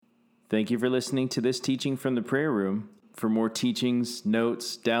Thank you for listening to this teaching from the prayer room. For more teachings,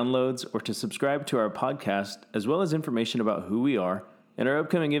 notes, downloads, or to subscribe to our podcast, as well as information about who we are and our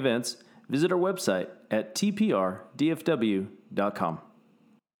upcoming events, visit our website at tprdfw.com.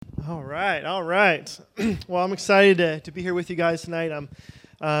 All right. Well, I'm excited to be here with you guys tonight.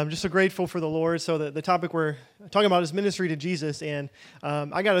 I'm just so grateful for the Lord. So the topic we're talking about is ministry to Jesus, and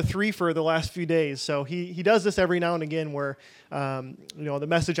I got a 3 for the last few days. So he does this every now and again where, the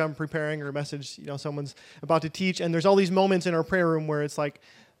message I'm preparing or a message, someone's about to teach, and there's all these moments in our prayer room where it's like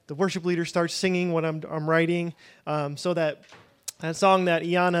the worship leader starts singing what I'm writing, so that song that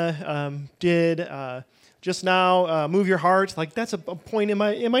Iana did just now, Move Your Heart, like that's a point in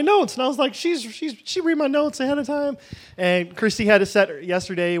my notes. And I was like, she read my notes ahead of time. And Christy had a set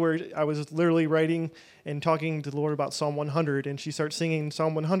yesterday where I was literally writing and talking to the Lord about Psalm 100, and she starts singing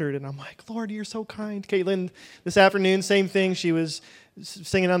Psalm 100, and I'm like, Lord, you're so kind. Caitlin, this afternoon, same thing. She was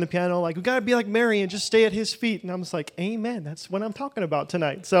singing on the piano, like, we got to be like Mary and just stay at his feet. And I'm just like, amen, that's what I'm talking about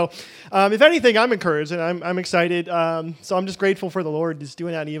tonight. So if anything, I'm encouraged, and I'm excited. So I'm just grateful for the Lord just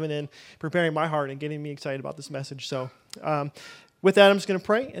doing that even in preparing my heart and getting me excited about this message. So with that, I'm just going to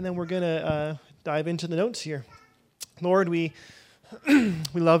pray, and then we're going to dive into the notes here. Lord, we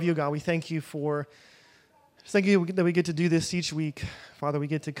love you, God. We thank you that we get to do this each week. Father, we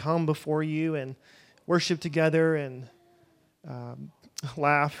get to come before you and worship together and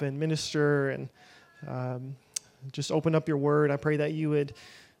laugh and minister and just open up your word. I pray that you would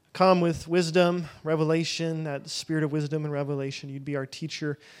come with wisdom, revelation, that spirit of wisdom and revelation. You'd be our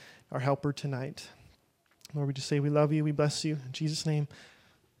teacher, our helper tonight. Lord, we just say we love you, we bless you. In Jesus' name,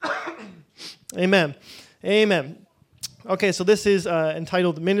 amen. Amen. Okay, so this is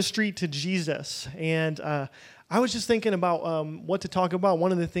entitled Ministry to Jesus, and I was just thinking about what to talk about.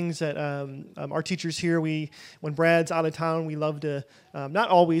 One of the things that our teachers here, when Brad's out of town, we love to, not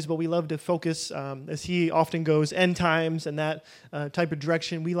always, but we love to focus, as he often goes, end times and that type of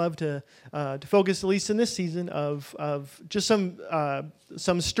direction. We love to focus, at least in this season, of just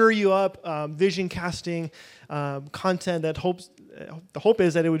some stir you up, vision casting content that the hope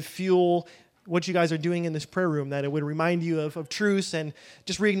is that it would fuel what you guys are doing in this prayer room, that it would remind you of truths and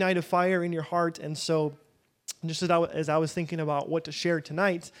just reignite a fire in your heart. And so just as I was thinking about what to share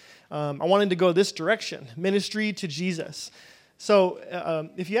tonight, I wanted to go this direction, ministry to Jesus. So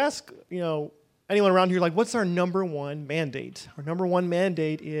if you ask, anyone around here, like, what's our number one mandate? Our number one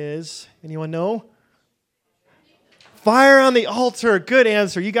mandate is, anyone know? Fire on the altar. Good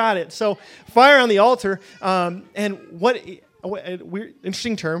answer. You got it. So fire on the altar. And what... weird,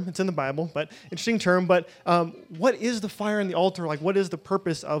 interesting term. It's in the Bible, but interesting term. But what is the fire on the altar? Like, what is the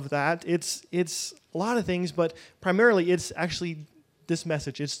purpose of that? It's a lot of things, but primarily it's actually this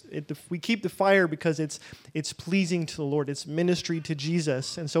message. We keep the fire because it's pleasing to the Lord. It's ministry to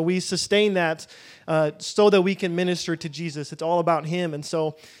Jesus, and so we sustain that so that we can minister to Jesus. It's all about Him, and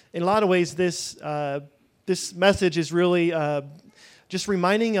so in a lot of ways, this message is really just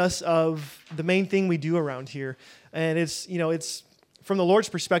reminding us of the main thing we do around here. And it's from the Lord's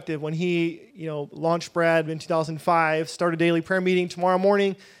perspective, when He, launched Brad in 2005, start a daily prayer meeting tomorrow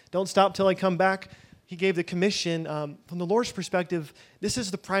morning, don't stop till I come back. He gave the commission. From the Lord's perspective, this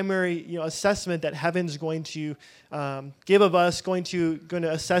is the primary, assessment that heaven's going to give of us, going to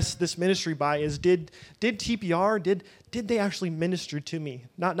assess this ministry by is did TPR, did they actually minister to me?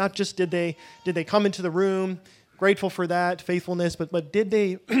 Not just did they come into the room, grateful for that faithfulness, but did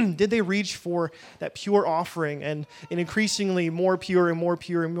they reach for that pure offering and an increasingly more pure and more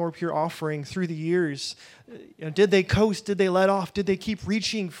pure and more pure offering through the years? Did they coast? Did they let off? Did they keep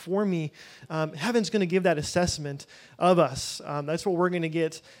reaching for me? Heaven's going to give that assessment of us. That's what we're going to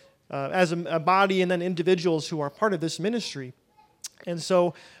get as a body and then individuals who are part of this ministry. And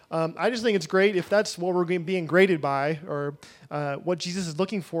so I just think it's great if that's what we're being graded by, or what Jesus is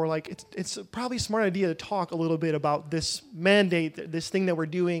looking for. Like, it's probably a smart idea to talk a little bit about this mandate, this thing that we're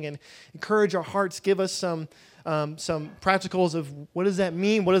doing, and encourage our hearts, give us some practicals of what does that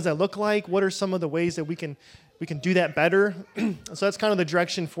mean, what does that look like, what are some of the ways that we can do that better. So that's kind of the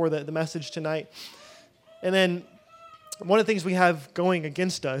direction for the message tonight. And then one of the things we have going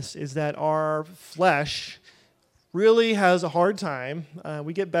against us is that our flesh really has a hard time,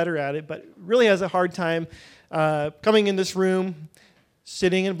 we get better at it, but really has a hard time coming in this room,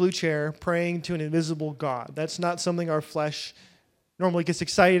 sitting in a blue chair, praying to an invisible God. That's not something our flesh normally gets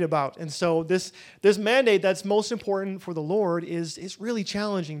excited about. And so this mandate that's most important for the Lord is really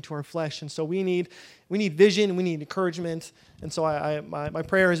challenging to our flesh. And so we need vision, we need encouragement. And so my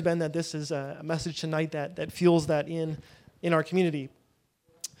prayer has been that this is a message tonight that fuels that in our community.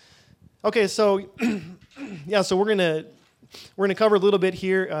 Okay, so yeah, so we're gonna cover a little bit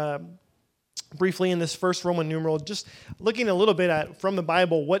here. briefly in this first Roman numeral, just looking a little bit at, from the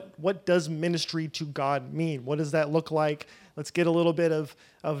Bible, what does ministry to God mean? What does that look like? Let's get a little bit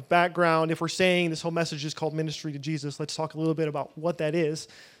of background. If we're saying this whole message is called Ministry to Jesus, let's talk a little bit about what that is.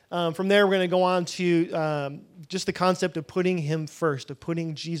 From there, we're going to go on to just the concept of putting him first, of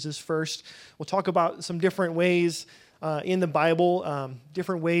putting Jesus first. We'll talk about some different ways in the Bible,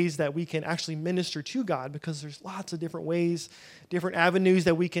 different ways that we can actually minister to God, because there's lots of different ways, different avenues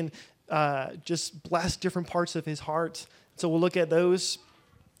that we can just bless different parts of his heart. So we'll look at those.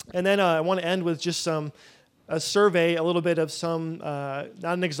 And then I want to end with just a survey, a little bit of some, not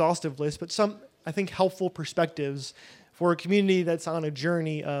an exhaustive list, but some, I think, helpful perspectives for a community that's on a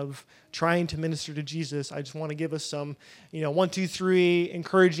journey of trying to minister to Jesus. I just want to give us some, 1, 2, 3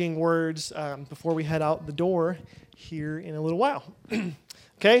 encouraging words before we head out the door here in a little while.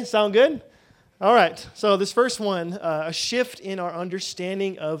 Okay, sound good? All right, so this first one, a shift in our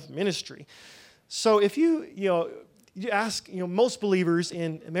understanding of ministry. So if you ask, most believers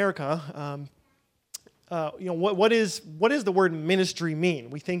in America, what is the word ministry mean?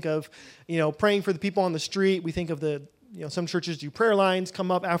 We think of, praying for the people on the street. We think of some churches do prayer lines,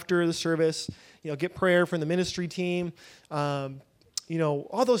 come up after the service, get prayer from the ministry team.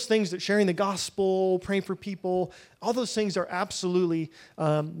 All those things, that sharing the gospel, praying for people, all those things are absolutely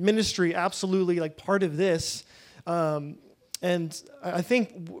ministry, absolutely like part of this. And I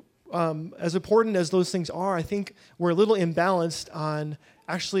think as important as those things are, I think we're a little imbalanced on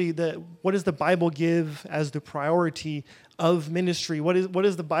actually what does the Bible give as the priority of ministry? What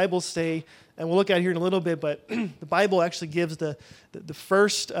does the Bible say? And we'll look at it here in a little bit, but the Bible actually gives the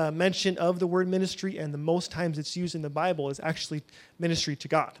first mention of the word ministry, and the most times it's used in the Bible is actually ministry to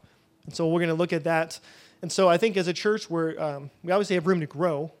God. And so we're going to look at that. And so I think as a church, we obviously have room to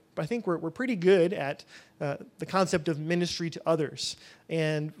grow, but I think we're pretty good at the concept of ministry to others.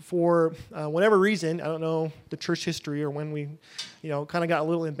 And for whatever reason, I don't know the church history or when we, kind of got a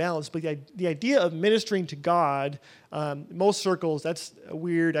little imbalanced, but the idea of ministering to God, most circles, that's a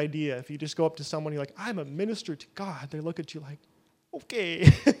weird idea. If you just go up to someone, you're like, I'm a minister to God, they look at you like,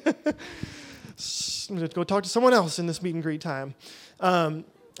 okay. Let's go talk to someone else in this meet and greet time. And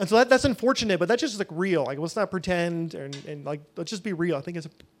so that's unfortunate, but that's just like real. Like, let's not pretend and like, let's just be real. I think it's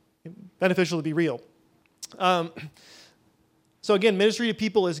beneficial to be real. So again, ministry to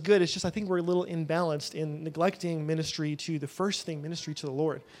people is good. It's just I think we're a little imbalanced in neglecting ministry to the first thing, ministry to the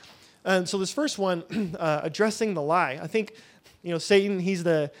Lord. And so this first one, addressing the lie. I think, Satan, he's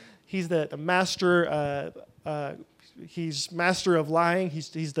the master. He's master of lying. He's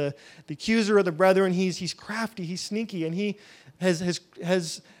the accuser of the brethren. He's crafty. He's sneaky, and he has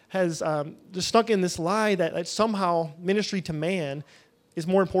just stuck in this lie that somehow ministry to man is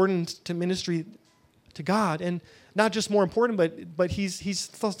more important to ministry to God, and not just more important, but he's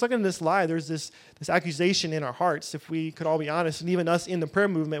stuck in this lie. There's this accusation in our hearts, if we could all be honest, and even us in the prayer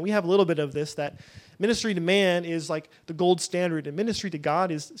movement, we have a little bit of this, that ministry to man is like the gold standard, and ministry to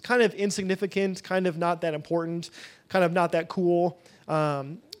God is kind of insignificant, kind of not that important, kind of not that cool.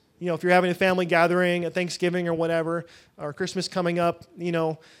 If you're having a family gathering at Thanksgiving or whatever, or Christmas coming up,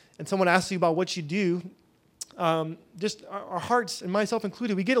 and someone asks you about what you do, just our hearts, and myself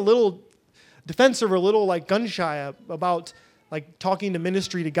included, we get a little defensive or a little like gun shy about like talking to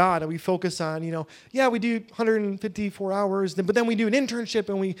ministry to God, and we focus on, we do 154 hours, but then we do an internship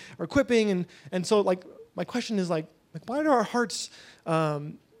and we are equipping, and so like my question is like why do our hearts,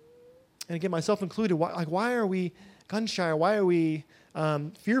 and again myself included, why are we gun shy, or why are we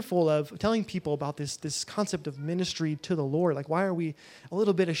fearful of telling people about this concept of ministry to the Lord? Like, why are we a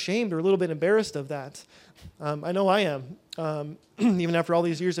little bit ashamed or a little bit embarrassed of that? I know I am, even after all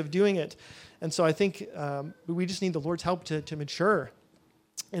these years of doing it. And so I think we just need the Lord's help to mature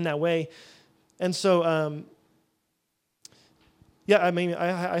in that way. And so,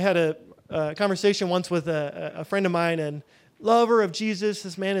 I had a conversation once with a friend of mine, and lover of Jesus.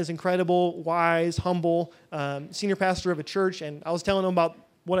 This man is incredible, wise, humble, senior pastor of a church. And I was telling him about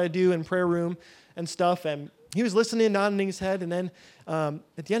what I do in prayer room and stuff. And he was listening, nodding his head. And then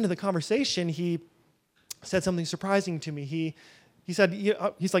at the end of the conversation, he said something surprising to me. He said,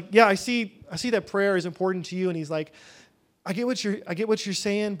 he's like, I see that prayer is important to you. And he's like, I get what you're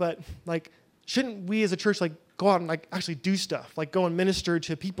saying, but like, shouldn't we as a church like go out and like actually do stuff, like go and minister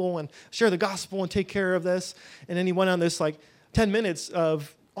to people and share the gospel and take care of this? And then he went on this like 10 minutes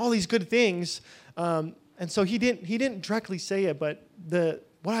of all these good things. And so he didn't directly say it, but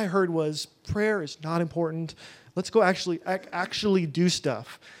what I heard was prayer is not important. Let's go actually do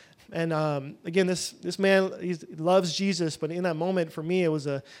stuff. And again, this man, he loves Jesus, but in that moment for me, it was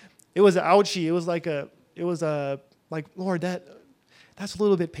a ouchie. It was like Lord, that that's a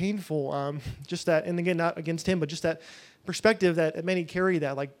little bit painful. Just that, and again, not against him, but just that perspective that many carry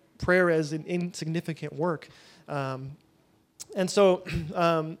that, like prayer as an insignificant work. And so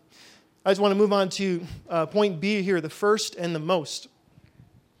I just want to move on to point B here, the first and the most.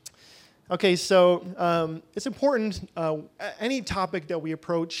 Okay, so it's important, any topic that we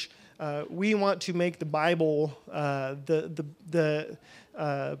approach, we want to make the Bible the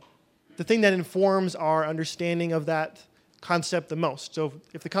thing that informs our understanding of that concept the most. So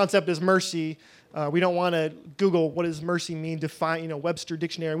if the concept is mercy, we don't want to Google what does mercy mean, define, Webster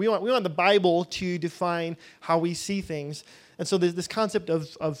Dictionary. We want the Bible to define how we see things. And so there's this concept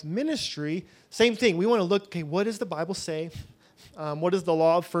of ministry, same thing. We want to look, okay, what does the Bible say? What does the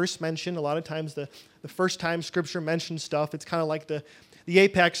law of first mention? A lot of times the first time Scripture mentions stuff, it's kind of like the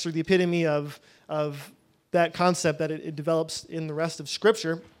apex or the epitome of that concept that it develops in the rest of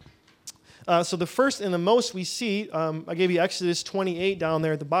Scripture. So the first and the most we see, I gave you Exodus 28 down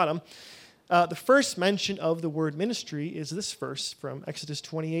there at the bottom. The first mention of the word ministry is this verse from Exodus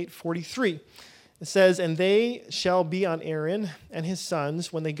 28:43. It says, "And they shall be on Aaron and his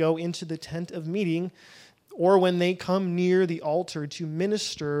sons when they go into the tent of meeting, or when they come near the altar to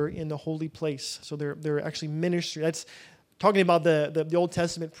minister in the holy place." So they're actually ministering. That's talking about the Old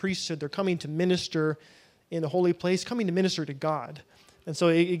Testament priesthood. They're coming to minister in the holy place, coming to minister to God. And so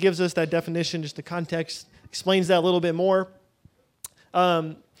it gives us that definition, just the context, explains that a little bit more.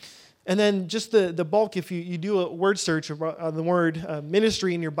 And then just the bulk, if you do a word search on the word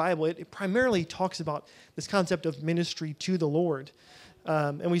ministry in your Bible, it primarily talks about this concept of ministry to the Lord.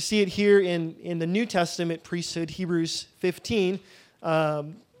 And we see it here in the New Testament priesthood, Hebrews 15.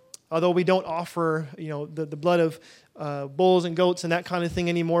 Although we don't offer, the blood of bulls and goats and that kind of thing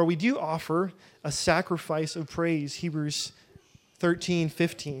anymore, we do offer a sacrifice of praise, Hebrews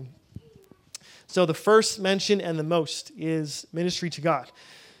 13:15. So the first mention and the most is ministry to God.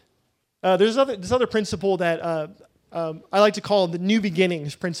 There's this other principle that I like to call the new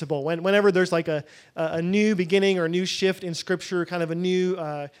beginnings principle. Whenever there's like a new beginning or a new shift in Scripture, kind of a new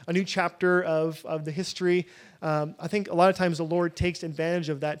chapter of the history, I think a lot of times the Lord takes advantage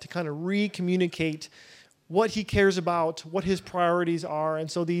of that to kind of re-communicate what He cares about, what His priorities are. And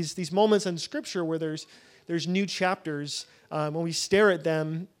so these moments in Scripture where there's new chapters, when we stare at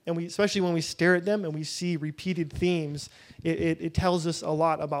them, especially when we stare at them and we see repeated themes, it tells us a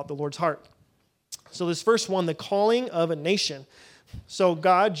lot about the Lord's heart. So this first one, the calling of a nation. So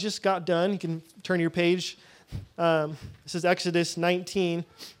God just got done. You can turn your page. This is Exodus 19.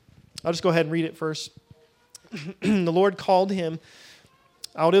 I'll just go ahead and read it first. The Lord called him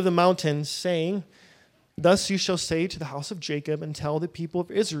out of the mountains, saying, "Thus you shall say to the house of Jacob and tell the people of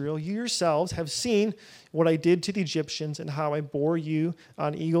Israel, you yourselves have seen what I did to the Egyptians and how I bore you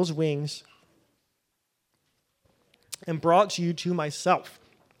on eagle's wings and brought you to myself.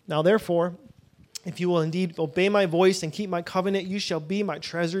 Now therefore, if you will indeed obey my voice and keep my covenant, you shall be my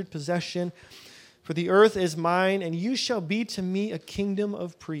treasured possession. For the earth is mine, and you shall be to me a kingdom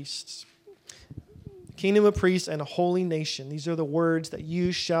of priests. Kingdom of priests and a holy nation. These are the words that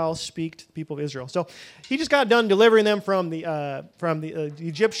you shall speak to the people of Israel." So he just got done delivering them from the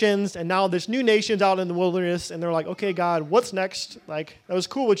Egyptians, and now this new nation's out in the wilderness, and they're like, "Okay, God, what's next? Like, that was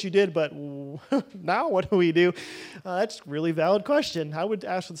cool what you did, but now what do we do?" That's a really valid question. I would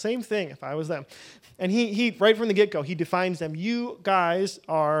ask the same thing if I was them. And he right from the get-go, he defines them. You guys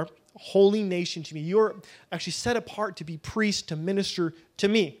are a holy nation to me. You're actually set apart to be priests, to minister to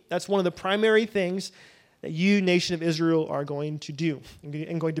me. That's one of the primary things that you, nation of Israel, are going to do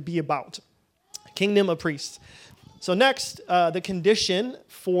and going to be about. Kingdom of priests. So next, the condition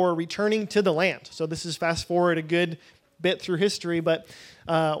for returning to the land. So this is fast forward a good bit through history, but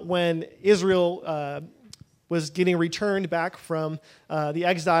when Israel was getting returned back from the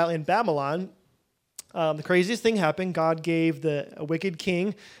exile in Babylon, the craziest thing happened. God gave a wicked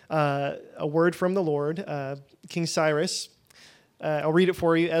king a word from the Lord, King Cyrus. I'll read it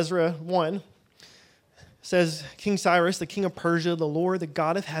for you. Ezra 1 says, "King Cyrus, the king of Persia, the Lord, the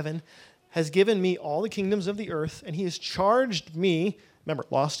God of heaven, has given me all the kingdoms of the earth, and he has charged me," remember,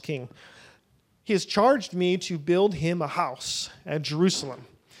 lost king, "he has charged me to build him a house at Jerusalem."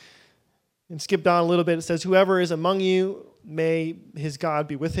 And skip down a little bit. It says, "Whoever is among you, may his God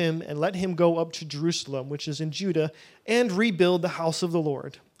be with him, and let him go up to Jerusalem, which is in Judah, and rebuild the house of the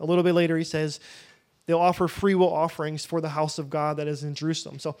Lord." A little bit later, he says, they'll offer free will offerings for the house of God that is in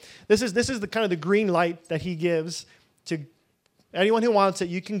Jerusalem. So this is the kind of the green light that he gives to anyone who wants it.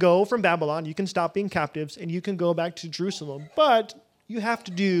 You can go from Babylon, you can stop being captives, and you can go back to Jerusalem. But you have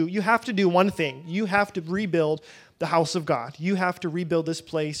to do one thing. You have to rebuild the house of God. You have to rebuild this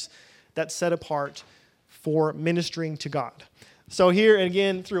place that's set apart for ministering to God. So here,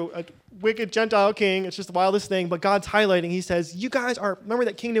 again, through a wicked Gentile king, it's just the wildest thing, but God's highlighting. He says, you guys are, remember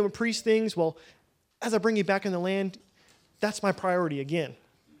that kingdom of priest things? Well, as I bring you back in the land, that's my priority again.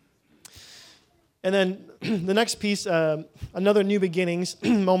 And then the next piece, another new beginnings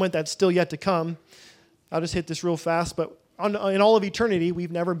moment that's still yet to come. I'll just hit this real fast, but in all of eternity,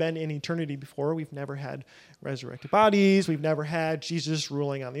 we've never been in eternity before. We've never had resurrected bodies. We've never had Jesus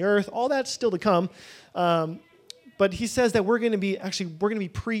ruling on the earth. All that's still to come. But he says that we're going to be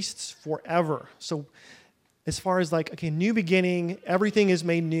priests forever. So as far as like, okay, new beginning, everything is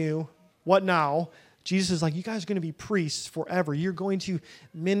made new. What now? Jesus is like, you guys are going to be priests forever. You're going to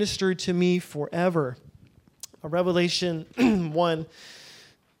minister to me forever. Revelation 1,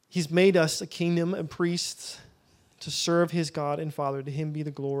 he's made us a kingdom and priests to serve his God and Father. To him be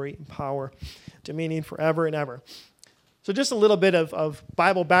the glory and power, dominion forever and ever. So just a little bit of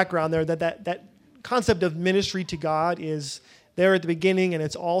Bible background there, that concept of ministry to God is there at the beginning, and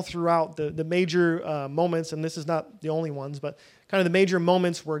it's all throughout the major moments, and this is not the only ones, but kind of the major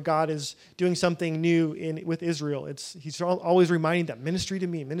moments where God is doing something new with Israel. He's always reminding them, ministry to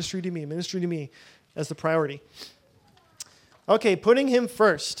me, ministry to me, ministry to me, as the priority. Okay, putting him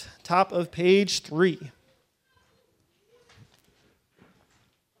first, top of page 3.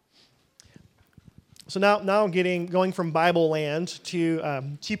 So now going from Bible land to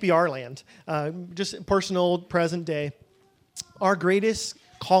TPR land, just personal, present day. Our greatest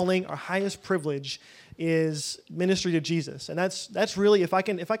calling, our highest privilege is ministry to Jesus, and that's really if I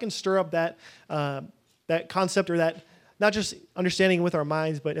can stir up that concept, or that not just understanding with our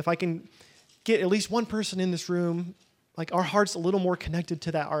minds, but if I can get at least one person in this room, like our heart's a little more connected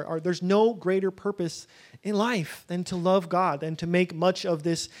to that. There's no greater purpose in life than to love God, than to make much of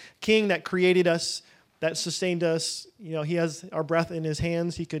this King that created us, that sustained us. He has our breath in his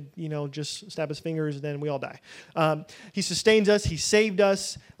hands. He could, just snap his fingers and then we all die. He sustains us. He saved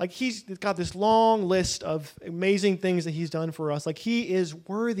us. Like, he's got this long list of amazing things that he's done for us. Like, he is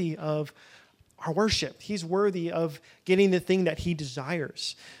worthy of our worship. He's worthy of getting the thing that he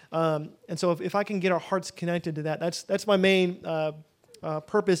desires. And so if I can get our hearts connected to that, that's my main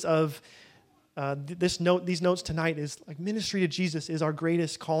purpose of these notes tonight, is like ministry to Jesus is our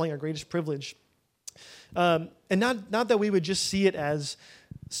greatest calling, our greatest privilege. And not that we would just see it as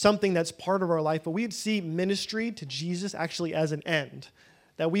something that's part of our life, but we'd see ministry to Jesus actually as an end.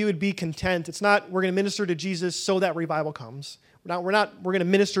 That we would be content. It's not we're going to minister to Jesus so that revival comes. We're going to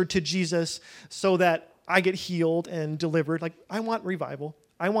minister to Jesus so that I get healed and delivered. Like, I want revival.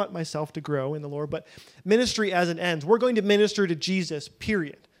 I want myself to grow in the Lord, but ministry as an end. We're going to minister to Jesus,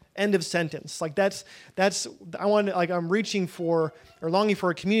 period. End of sentence. Like, that's I'm reaching for or longing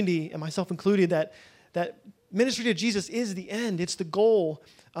for a community, and myself included, that ministry to Jesus is the end. It's the goal.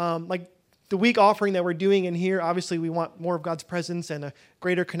 Like the week offering that we're doing in here, obviously we want more of God's presence and a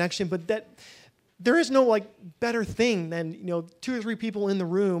greater connection, but that there is no better thing than 2 or 3 people in the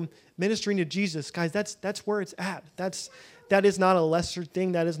room ministering to Jesus. Guys, that's where it's at. That is not a lesser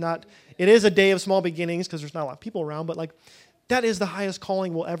thing. It is a day of small beginnings because there's not a lot of people around, but that is the highest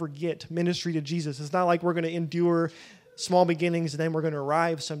calling we'll ever get, ministry to Jesus. It's not like we're going to endure small beginnings and then we're going to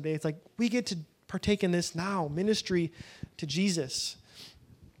arrive someday. It's like we get to partake in this now, ministry to Jesus.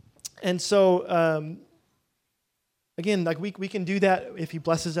 And so, again, we can do that if he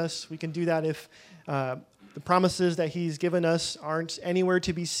blesses us. We can do that if the promises that he's given us aren't anywhere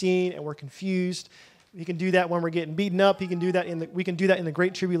to be seen and we're confused. We can do that when we're getting beaten up. We can do that in the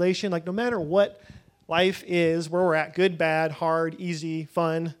great tribulation. No matter what life is, where we're at, good, bad, hard, easy,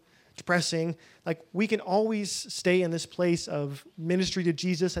 fun, depressing, we can always stay in this place of ministry to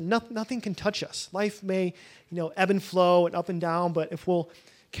Jesus, and nothing can touch us. Life may, ebb and flow and up and down, but if we'll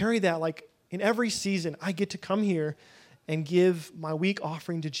carry that, in every season, I get to come here and give my week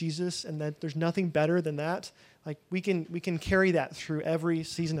offering to Jesus, and that there's nothing better than that. We can carry that through every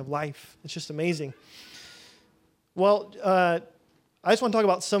season of life. It's just amazing. Well, I just want to talk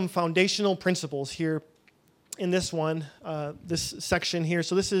about some foundational principles here in this one, this section here.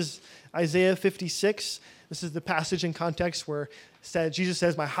 So this is Isaiah 56. This is the passage in context where Jesus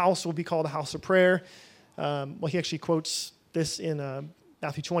says, my house will be called a house of prayer. He actually quotes this in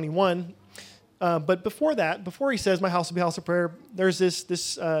Matthew 21. But before he says, my house will be a house of prayer, there's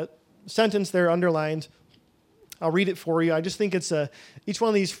this sentence there underlined. I'll read it for you. I just think each one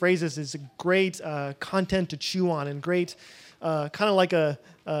of these phrases is a great content to chew on, and great kind of like a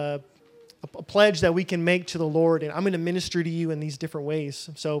pledge that we can make to the Lord, and I'm going to minister to you in these different ways.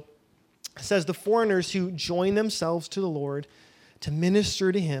 So it says, the foreigners who join themselves to the Lord to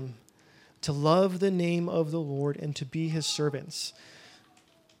minister to him, to love the name of the Lord, and to be his servants.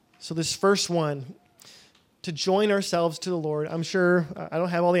 So this first one, to join ourselves to the Lord, I'm sure, I don't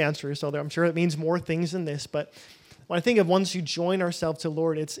have all the answers, so I'm sure it means more things than this, but when I think of once you join ourselves to the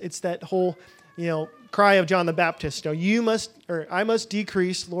Lord, it's that whole, cry of John the Baptist. I must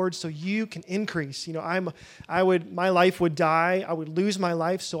decrease, Lord, so you can increase. My life would die. I would lose my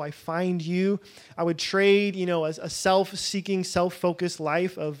life, so I find you. I would trade, a self-seeking, self-focused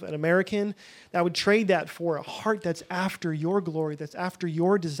life of an American. I would trade that for a heart that's after your glory, that's after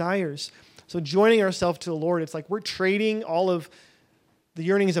your desires. So joining ourselves to the Lord, it's like we're trading all of the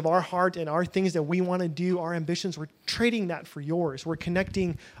yearnings of our heart and our things that we want to do, our ambitions, we're trading that for yours. We're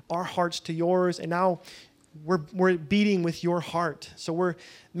connecting our hearts to yours, and now we're beating with your heart. So we're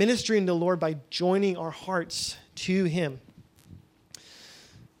ministering to the Lord by joining our hearts to him.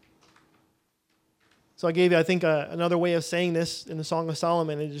 So I gave you, I think, another way of saying this in the Song of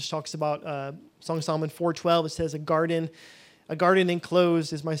Solomon. It just talks about Song of Solomon 4:12. It says, a garden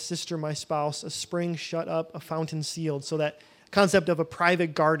enclosed is my sister, my spouse, a spring shut up, a fountain sealed. So that concept of a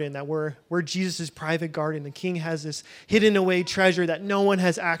private garden, that we're Jesus' private garden. The king has this hidden away treasure that no one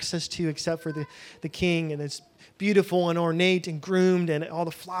has access to except for the king, and it's beautiful and ornate and groomed, and all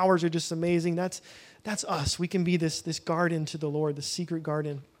the flowers are just amazing. That's us. We can be this garden to the Lord, the secret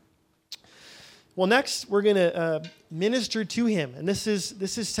garden. Well, next we're going to minister to him, and this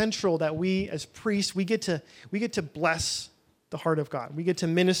is central, that we as priests we get to bless the heart of God. We get to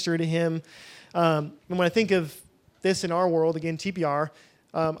minister to him. And when I think of this in our world, again, TPR,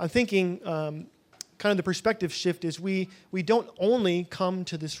 I'm thinking kind of the perspective shift is we don't only come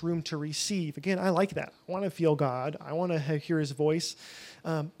to this room to receive. Again, I like that. I want to feel God. I want to hear his voice.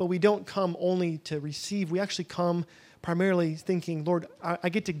 But we don't come only to receive. We actually come primarily thinking, Lord, I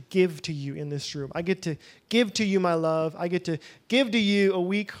get to give to you in this room. I get to give to you my love. I get to give to you a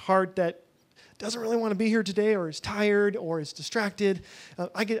weak heart that doesn't really want to be here today, or is tired, or is distracted.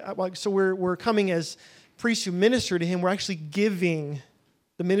 So we're coming as priests who minister to him. We're actually giving,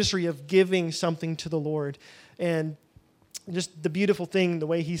 the ministry of giving something to the Lord. And just the beautiful thing, the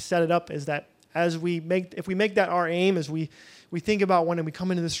way he set it up, is that if we make that our aim, as we think about when we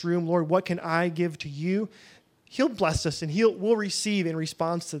come into this room, Lord, what can I give to you? He'll bless us, and we'll receive in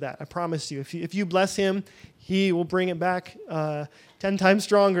response to that. I promise you. If you bless him, he will bring it back 10 times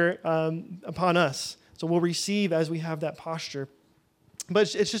stronger upon us. So we'll receive as we have that posture.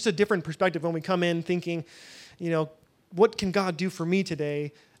 But it's just a different perspective when we come in thinking, what can God do for me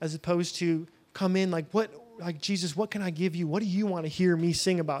today, as opposed to come in like Jesus, what can I give you? What do you want to hear me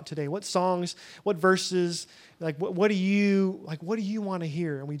sing about today? What songs, what verses, what do you want to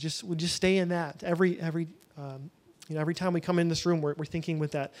hear? And we just stay in that every time we come in this room, we're thinking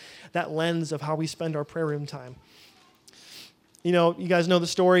with that lens of how we spend our prayer room time. You guys know the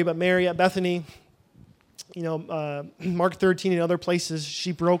story, but Mary at Bethany, Mark 13 and other places,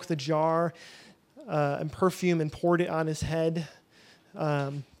 she broke the jar and perfume and poured it on his head.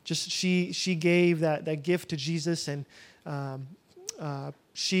 She gave that gift to Jesus, and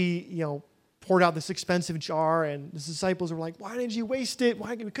she poured out this expensive jar, and his disciples were like, why did you waste it?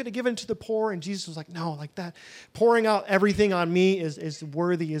 Why we could have given it to the poor? And Jesus was like, no, like that. Pouring out everything on me is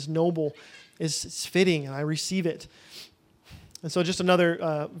worthy, is noble, is fitting, and I receive it. And so just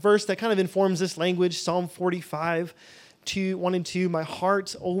another verse that kind of informs this language, Psalm 45, 1 and 2, my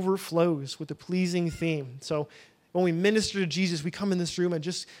heart overflows with a pleasing theme. So when we minister to Jesus, we come in this room and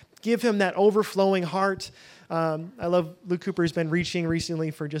just give him that overflowing heart. I love Luke Cooper's been reaching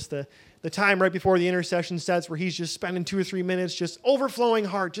recently for just the time right before the intercession sets, where he's just spending 2 or 3 minutes just overflowing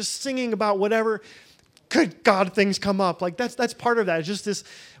heart, just singing about whatever good God things come up. Like that's part of that. It's just this,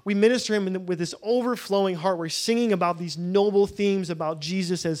 we minister him with this overflowing heart. We're singing about these noble themes about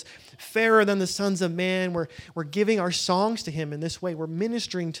Jesus as fairer than the sons of man. We're giving our songs to him in this way. We're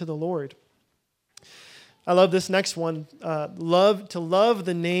ministering to the Lord. I love this next one. Love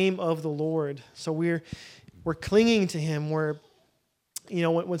the name of the Lord. So we're clinging to him.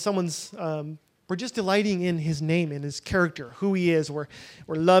 When someone's we're just delighting in his name and his character, who he is. We're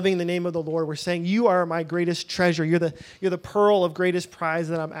loving the name of the Lord. We're saying, you are my greatest treasure. You're the pearl of greatest prize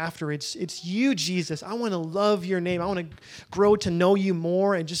that I'm after. It's you, Jesus. I want to love your name. I want to grow to know you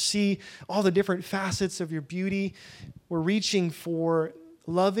more and just see all the different facets of your beauty. We're reaching for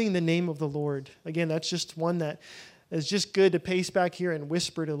loving the name of the Lord. Again, that's just one that is just good to pace back here and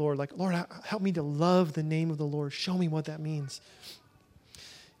whisper to the Lord, like, Lord, help me to love the name of the Lord. Show me what that means.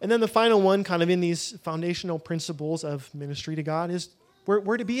 And then the final one, kind of in these foundational principles of ministry to God, is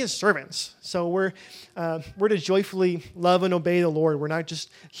we're to be his servants. So we're to joyfully love and obey the Lord. We're not just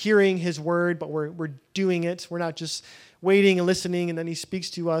hearing his word, but we're doing it. We're not just waiting and listening, and then he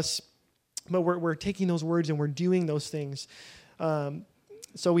speaks to us, but we're taking those words and we're doing those things.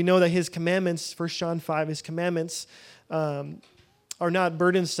 So we know that his commandments, 1 John 5, his commandments are not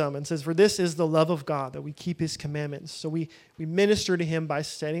burdensome. And says, for this is the love of God, that we keep his commandments. So we minister to him by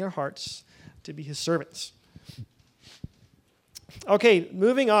setting our hearts to be his servants. Okay,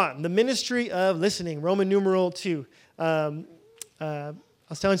 moving on. The ministry of listening, Roman numeral 2. I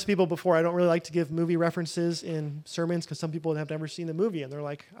was telling some people before, I don't really like to give movie references in sermons because some people have never seen the movie, and they're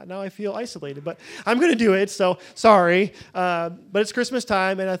like, now I feel isolated. But I'm going to do it, so sorry. But it's Christmas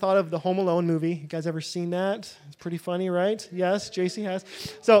time, and I thought of the Home Alone movie. You guys ever seen that? It's pretty funny, right? Yes, JC has.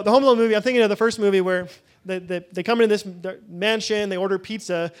 So the Home Alone movie, I'm thinking of the first movie where they come into this mansion, they order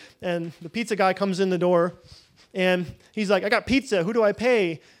pizza, and the pizza guy comes in the door, and he's like, I got pizza, who do I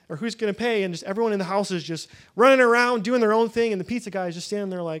pay? Or who's going to pay? And just everyone in the house is just running around doing their own thing, and the pizza guy is just standing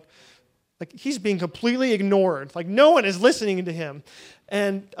there like he's being completely ignored. Like no one is listening to him.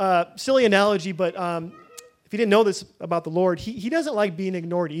 And silly analogy, but if you didn't know this about the Lord, he doesn't like being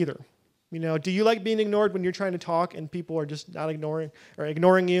ignored either. You know, do you like being ignored when you're trying to talk and people are just not ignoring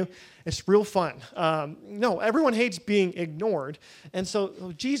you? It's real fun. No, everyone hates being ignored. And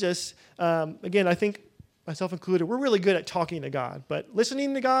so Jesus, again, I think myself included, we're really good at talking to God, but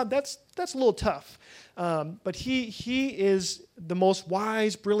listening to God, that's a little tough. But he is the most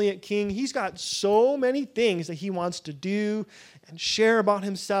wise, brilliant king. He's got so many things that he wants to do and share about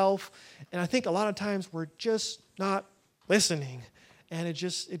himself. And I think a lot of times we're just not listening, and it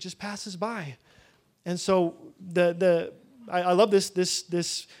just passes by. And so I love this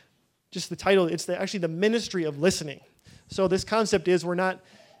just the title. It's actually the ministry of listening. So this concept is we're not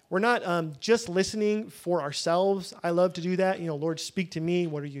just listening for ourselves. I love to do that. You know, Lord, speak to me.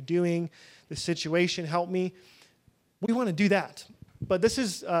 What are you doing? The situation, help me. We want to do that. But this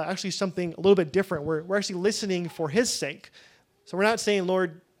is actually something a little bit different. We're actually listening for his sake. So we're not saying,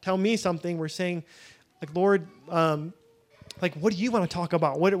 Lord, tell me something. We're saying, like, Lord, what do you want to talk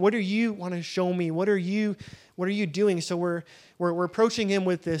about? What do you want to show me? What are you doing? So we're approaching him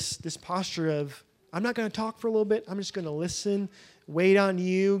with this posture of, I'm not going to talk for a little bit. I'm just going to listen, wait on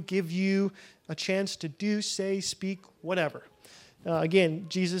you, give you a chance to do, say, speak, whatever. Again,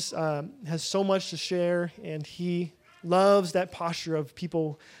 Jesus has so much to share, and he loves that posture of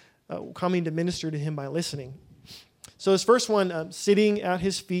people coming to minister to him by listening. So this first one, sitting at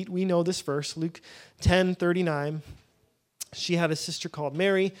his feet, we know this verse, Luke 10:39. She had a sister called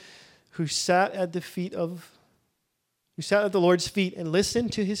Mary who sat at the Lord's feet and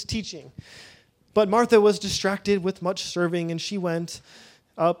listened to his teaching. But Martha was distracted with much serving, and she went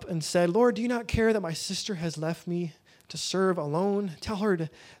up and said, Lord, do you not care that my sister has left me to serve alone? Tell her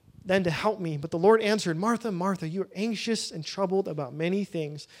then to help me. But the Lord answered, Martha, Martha, you are anxious and troubled about many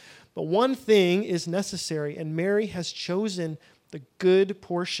things, but one thing is necessary, and Mary has chosen the good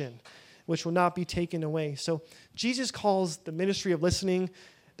portion, which will not be taken away. So Jesus calls the ministry of listening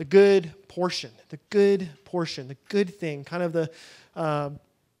the good portion, the good thing, kind of the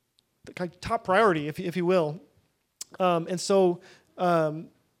top priority, if you will. And so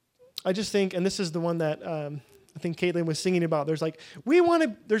I just think, and this is the one that I think Caitlin was singing about, there's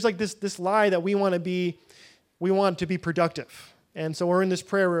this lie that we want to be productive. And so we're in this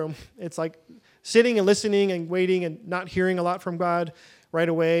prayer room. It's like sitting and listening and waiting and not hearing a lot from God right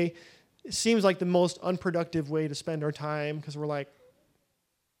away. It seems like the most unproductive way to spend our time, because we're like,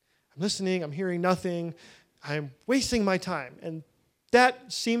 I'm listening, I'm hearing nothing, I'm wasting my time. And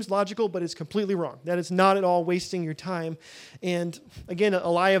that seems logical, but it's completely wrong. That is not at all wasting your time. And again, a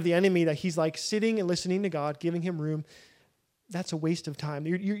lie of the enemy that he's like sitting and listening to God, giving him room. That's a waste of time.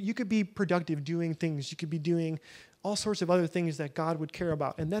 You could be productive doing things. You could be doing all sorts of other things that God would care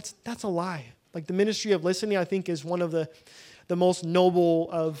about. And that's a lie. Like the ministry of listening, I think, is one of the most noble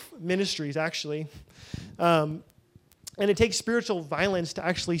of ministries, actually. And it takes spiritual violence to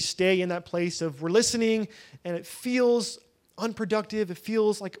actually stay in that place of we're listening, and it feels unproductive. It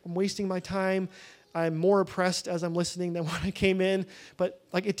feels like I'm wasting my time. I'm more oppressed as I'm listening than when I came in. But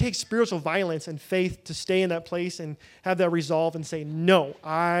like it takes spiritual violence and faith to stay in that place and have that resolve and say, no,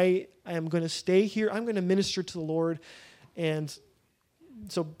 I am going to stay here. I'm going to minister to the Lord. And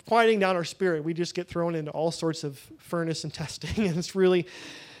so quieting down our spirit, we just get thrown into all sorts of furnace and testing. And it's really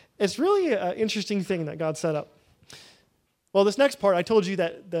an interesting thing that God set up. Well, this next part, I told you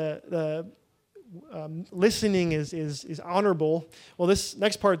that the listening is honorable. Well, this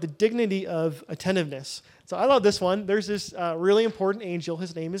next part, the dignity of attentiveness. So I love this one. There's this really important angel.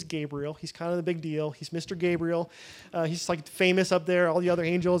 His name is Gabriel. He's kind of the big deal. He's Mr. Gabriel. He's like famous up there. All the other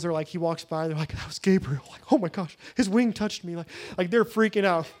angels are like, he walks by, they're like, that was Gabriel. Like, oh my gosh, his wing touched me. Like they're freaking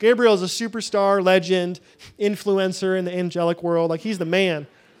out. Gabriel is a superstar, legend, influencer in the angelic world. Like he's the man.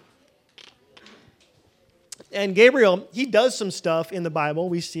 And Gabriel, he does some stuff in the Bible.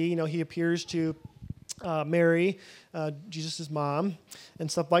 We see, he appears to Mary, Jesus' mom, and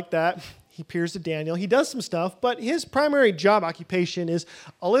stuff like that. He appears to Daniel. He does some stuff, but his primary job occupation is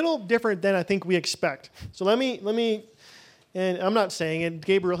a little different than I think we expect. So let me, and I'm not saying it,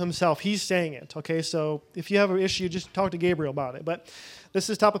 Gabriel himself, he's saying it, okay? So if you have an issue, just talk to Gabriel about it. But this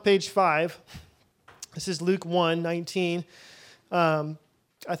is top of page 5. This is Luke 1:19.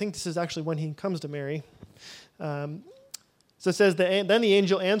 I think this is actually when he comes to Mary. So it says, then the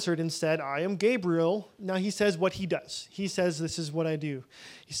angel answered and said, I am Gabriel. Now he says what he does. He says, this is what I do.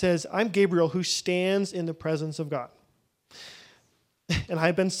 He says, I'm Gabriel who stands in the presence of God. And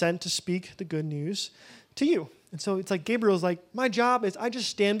I've been sent to speak the good news to you. And so it's like Gabriel's like, my job is I just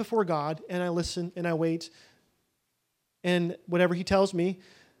stand before God and I listen and I wait. And whatever he tells me,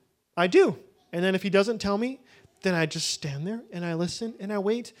 I do. And then if he doesn't tell me, then I just stand there and I listen and I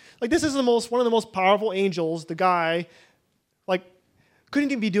wait. Like this is one of the most powerful angels, the guy, like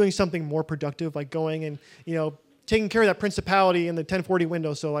couldn't he be doing something more productive, like going and, taking care of that principality in the 1040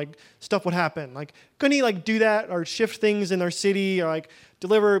 window so like stuff would happen. Like couldn't he like do that or shift things in our city or like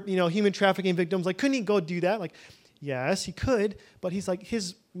deliver, human trafficking victims? Like couldn't he go do that? Like yes, he could, but he's like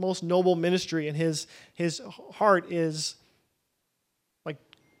his most noble ministry and his heart is like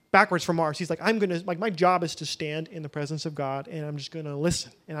backwards from ours. He's like, my job is to stand in the presence of God and I'm just going to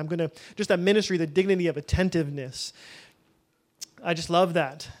listen. And I'm going to, just that ministry, the dignity of attentiveness. I just love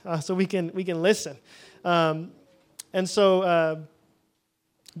that. So we can listen. And so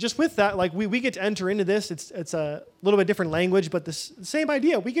just with that, like we get to enter into this. It's a little bit different language, but the same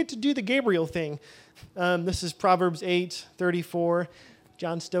idea. We get to do the Gabriel thing. This is Proverbs 8:34.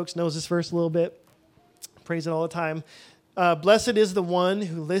 John Stokes knows this verse a little bit. Praise it all the time. Blessed is the one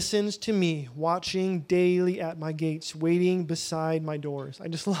who listens to me, watching daily at my gates, waiting beside my doors. I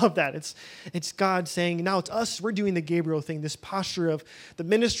just love that. It's God saying, now it's us. We're doing the Gabriel thing, this posture of the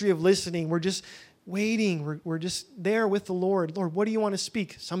ministry of listening. We're just waiting. We're just there with the Lord. Lord, what do you want to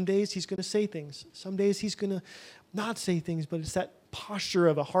speak? Some days he's going to say things. Some days he's going to not say things, but it's that posture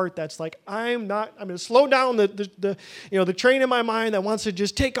of a heart that's like, I'm going to slow down the train in my mind that wants to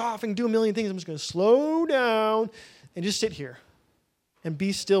just take off and do a million things. I'm just going to slow down and just sit here and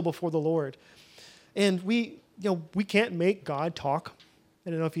be still before the Lord. And we can't make God talk. I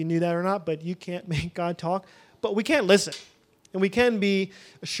don't know if you knew that or not, but you can't make God talk. But we can't listen. And we can be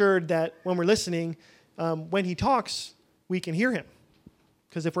assured that when we're listening, when he talks, we can hear him.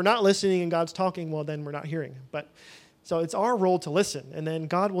 Because if we're not listening and God's talking, well, then we're not hearing him. But so it's our role to listen, and then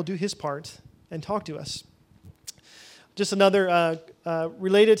God will do his part and talk to us. Just another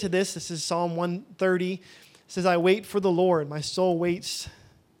related to this is Psalm 130. It says, I wait for the Lord. My soul waits,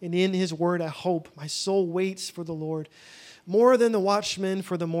 and in his word I hope. My soul waits for the Lord. More than the watchmen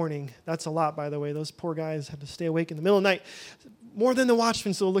for the morning. That's a lot, by the way. Those poor guys had to stay awake in the middle of the night. More than the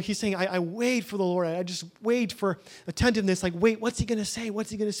watchmen. So look, he's saying, I wait for the Lord. I just wait for attentiveness. Like, wait, what's he going to say? What's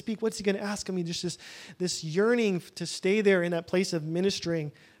he going to speak? What's he going to ask of me? Just this yearning to stay there in that place of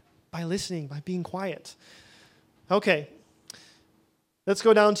ministering by listening, by being quiet. Okay. Let's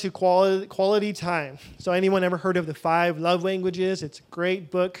go down to quality time. So anyone ever heard of the 5 love languages? It's a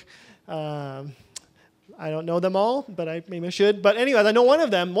great book. I don't know them all, but maybe I should. But anyway, I know one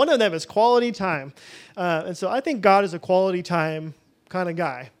of them. One of them is quality time. And so I think God is a quality time kind of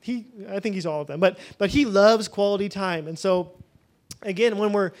guy. I think he's all of them. But he loves quality time. And so, again,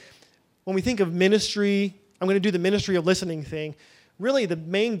 when we think of ministry, I'm going to do the ministry of listening thing. Really, the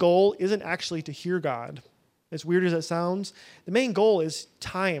main goal isn't actually to hear God. As weird as that sounds, the main goal is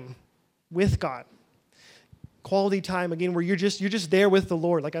time with God. Quality time, again, where you're just there with the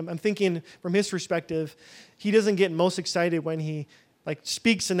Lord. Like I'm thinking from his perspective, he doesn't get most excited when he like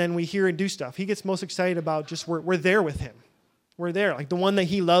speaks and then we hear and do stuff. He gets most excited about just we're there with him. We're there, like the one that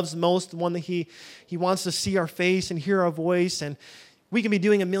he loves most, the one that he wants to see our face and hear our voice. And we can be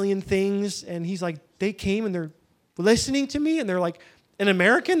doing a million things, and he's like, they came and they're listening to me, and they're like an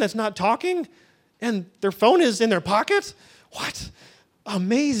American that's not talking, and their phone is in their pocket. What?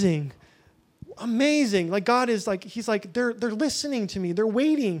 Amazing. Like God is like, he's like, they're listening to me. They're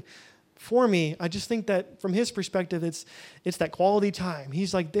waiting for me. I just think that from his perspective, it's that quality time.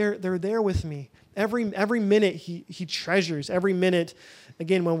 He's like, they're there with me. Every minute he treasures every minute.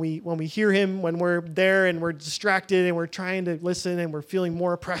 Again, when we hear him, when we're there and we're distracted and we're trying to listen and we're feeling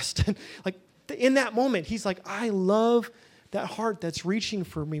more oppressed, like in that moment, he's like, I love that heart that's reaching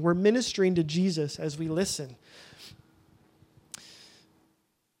for me. We're ministering to Jesus as we listen.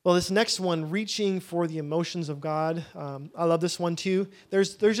 Well, this next one, reaching for the emotions of God, I love this one too.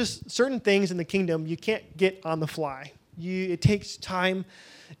 There's just certain things in the kingdom you can't get on the fly. It takes time,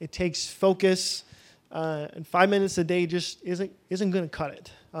 it takes focus, and 5 minutes a day just isn't going to cut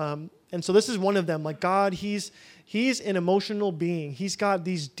it. And so this is one of them. Like God, he's an emotional being. He's got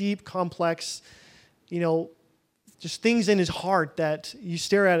these deep, complex, just things in his heart that you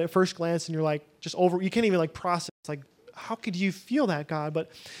stare at first glance and you're like, you can't even like process. Like, how could you feel that, God?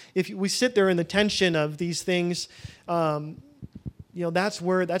 But if we sit there in the tension of these things, that's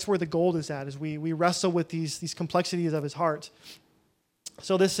where the gold is at, is we wrestle with these complexities of his heart.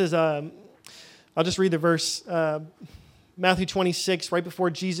 So this is, I'll just read the verse, Matthew 26, right before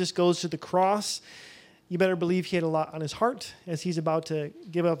Jesus goes to the cross. You better believe he had a lot on his heart as he's about to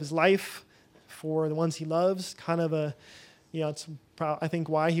give up his life for the ones he loves. Kind of it's I think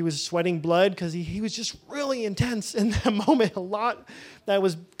why he was sweating blood, because he was just really intense in that moment. A lot that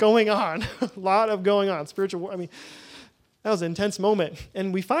was going on, a lot of going on. Spiritual, that was an intense moment.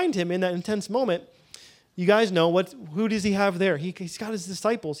 And we find him in that intense moment. You guys know who does he have there? He's got his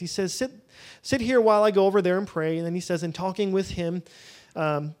disciples. He says, sit here while I go over there and pray. And then he says, in talking with him,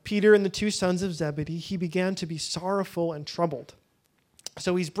 Peter and the two sons of Zebedee, he began to be sorrowful and troubled.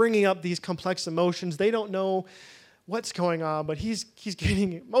 So he's bringing up these complex emotions. They don't know what's going on, but he's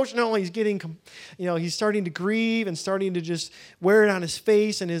getting emotional. He's getting, he's starting to grieve and starting to just wear it on his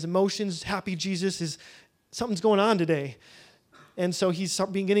face, and his emotions. Happy Jesus something's going on today. And so he's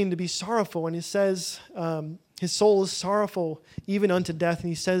beginning to be sorrowful, and he says, his soul is sorrowful even unto death. And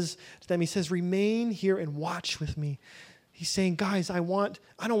he says to them, remain here and watch with me. He's saying, guys, I don't want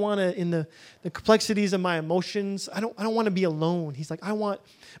to, in the complexities of my emotions, I don't want to be alone. He's like, I want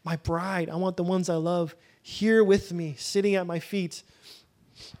my bride. I want the ones I love here with me, sitting at my feet.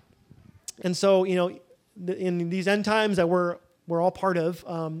 And so, in these end times that we're all part of,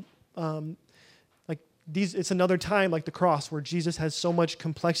 it's another time like the cross where Jesus has so much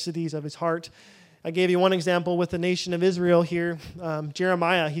complexities of his heart. I gave you one example with the nation of Israel here.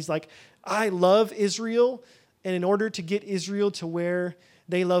 Jeremiah, he's like, I love Israel, and in order to get Israel to where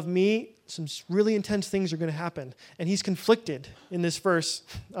they love me, some really intense things are going to happen. And he's conflicted in this verse.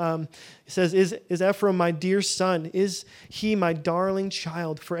 He says, is Ephraim my dear son? Is he my darling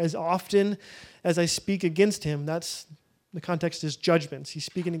child? For as often as I speak against him, the context is judgments. He's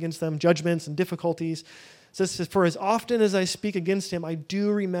speaking against them, judgments and difficulties. It says, for as often as I speak against him, I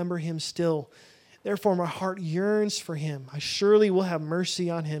do remember him still. Therefore, my heart yearns for him. I surely will have mercy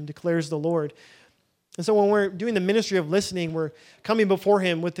on him, declares the Lord. And so when we're doing the ministry of listening, we're coming before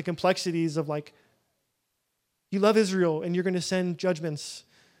him with the complexities of like, you love Israel and you're going to send judgments.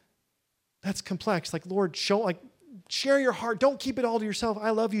 That's complex. Like, Lord, share your heart. Don't keep it all to yourself.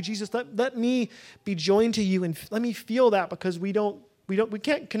 I love you, Jesus. Let me be joined to you and let me feel that, because we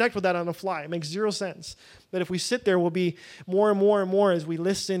can't connect with that on the fly. It makes zero sense. But if we sit there, we'll be more and more and more as we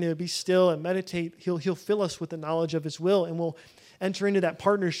listen and be still and meditate. He'll fill us with the knowledge of his will, and we'll enter into that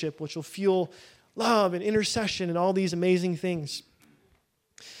partnership, which will fuel love and intercession and all these amazing things.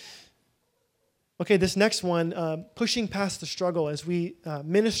 Okay, this next one, pushing past the struggle as we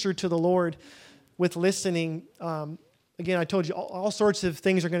minister to the Lord with listening. Again, I told you all sorts of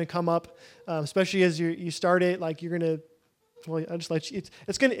things are going to come up, especially as you start it. Like you're going to, well, I'll just let you.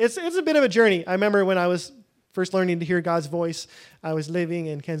 It's a bit of a journey. I remember when I was first learning to hear God's voice. I was living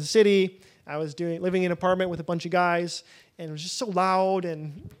in Kansas City. I was living in an apartment with a bunch of guys, and it was just so loud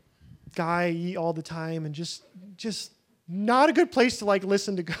and guy all the time, and just not a good place to like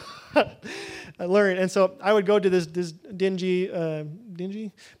listen to God. I learned, and so I would go to this dingy,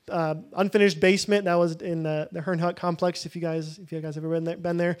 unfinished basement that was in the Herrnhut complex. If you guys have ever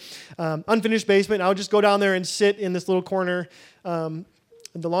been there, unfinished basement. I would just go down there and sit in this little corner. The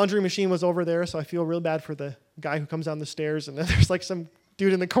laundry machine was over there, so I feel real bad for the guy who comes down the stairs, and then there's like some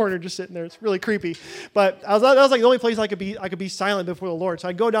dude in the corner just sitting there. It's really creepy. But that was like the only place I could be silent before the Lord. So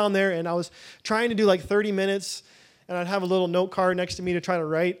I'd go down there, and I was trying to do like 30 minutes. And I'd have a little note card next to me to try to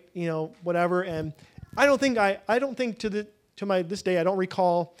write, whatever. And I don't think to this day, I don't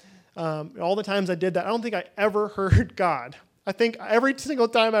recall all the times I did that. I don't think I ever heard God. I think every single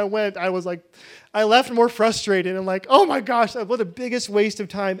time I went, I was like, I left more frustrated and like, oh my gosh, what the biggest waste of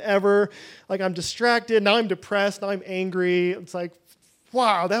time ever. Like I'm distracted. Now I'm depressed. Now I'm angry. It's like,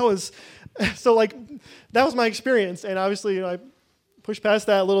 wow, that was my experience. And obviously, I pushed past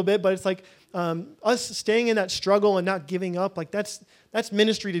that a little bit, but it's like, us staying in that struggle and not giving up, like that's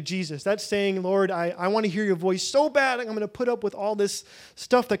ministry to Jesus. That's saying, Lord, I want to hear your voice so bad, I'm going to put up with all this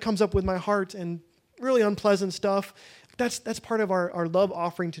stuff that comes up with my heart and really unpleasant stuff. That's part of our love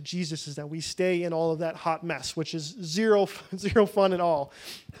offering to Jesus, is that we stay in all of that hot mess, which is zero fun at all.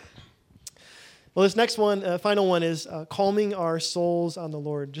 Well, this next one, final one, is calming our souls on the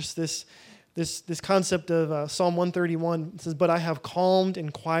Lord. Just this this concept of Psalm 131. It says, "But I have calmed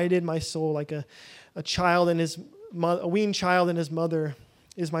and quieted my soul like a child and a weaned child and his mother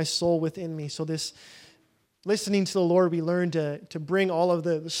is my soul within me." So this listening to the Lord, we learn to bring all of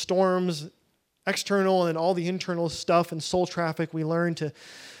the storms, external and all the internal stuff and soul traffic. We learn to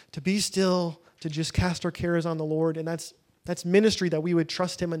be still, to just cast our cares on the Lord. And that's ministry, that we would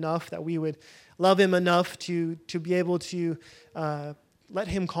trust him enough, that we would love him enough to be able to let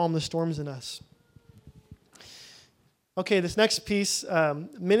him calm the storms in us. Okay, this next piece,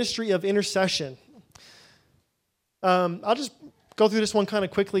 ministry of intercession. I'll just go through this one kind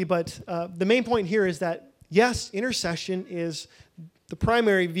of quickly, but the main point here is that, yes, intercession is the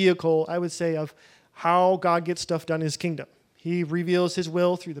primary vehicle, I would say, of how God gets stuff done in his kingdom. He reveals his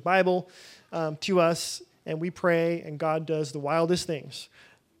will through the Bible to us, and we pray, and God does the wildest things.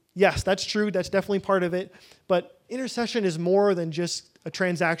 Yes, that's true. That's definitely part of it. But intercession is more than just a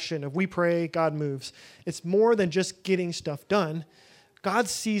transaction of we pray, God moves. It's more than just getting stuff done. God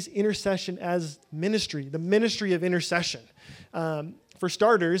sees intercession as ministry, the ministry of intercession. For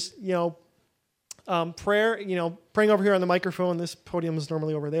starters, prayer, praying over here on the microphone. This podium is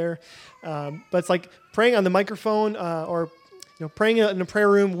normally over there. But it's like praying on the microphone or praying in a prayer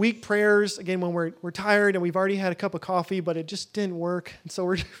room, weak prayers, again, when we're tired and we've already had a cup of coffee, but it just didn't work. And so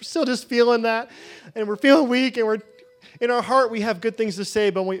we're still just feeling that, and we're feeling weak, and we're in our heart, we have good things to say,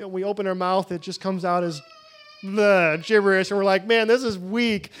 but when we open our mouth, it just comes out as gibberish, and we're like, man, this is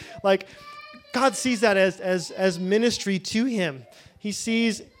weak. Like, God sees that as ministry to him. He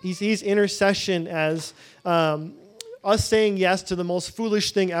sees intercession as us saying yes to the most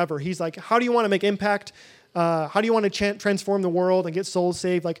foolish thing ever. He's like, how do you want to make impact? How do you want to transform the world and get souls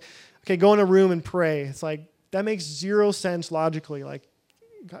saved? Like, okay, go in a room and pray. It's like, that makes zero sense logically. Like,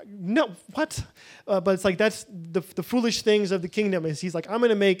 no, what? But it's like, that's the foolish things of the kingdom. Is he's like, I'm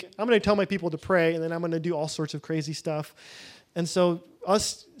going to tell my people to pray, and then I'm going to do all sorts of crazy stuff. And so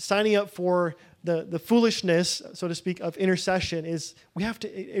us signing up for the foolishness, so to speak, of intercession is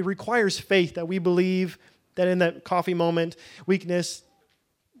it requires faith, that we believe that in that coffee moment, weakness,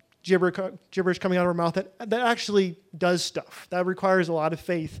 gibberish coming out of our mouth, that actually does stuff. That requires a lot of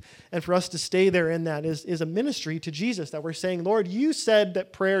faith. And for us to stay there in that is a ministry to Jesus, that we're saying, Lord, you said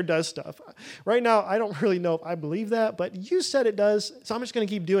that prayer does stuff. Right now, I don't really know if I believe that, but you said it does, so I'm just going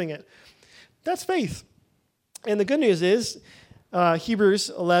to keep doing it. That's faith. And the good news is,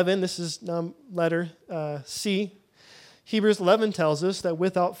 Hebrews 11, this is letter C. Hebrews 11 tells us that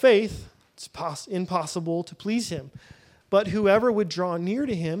without faith, it's impossible to please him. But whoever would draw near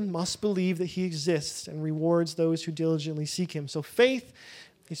to him must believe that he exists and rewards those who diligently seek him. So faith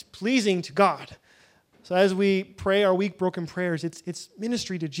is pleasing to God. So as we pray our weak, broken prayers, it's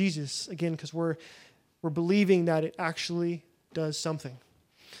ministry to Jesus, again, because we're believing that it actually does something.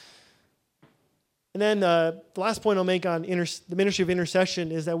 And then the last point I'll make on the ministry of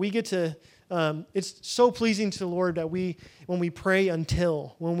intercession is that we get to, it's so pleasing to the Lord that when we pray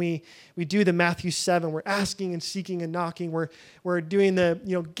when we do the Matthew 7, we're asking and seeking and knocking, we're doing the,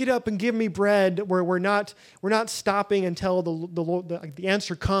 get up and give me bread, where we're not stopping until the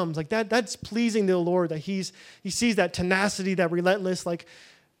answer comes. Like that's pleasing to the Lord, that he sees that tenacity, that relentless,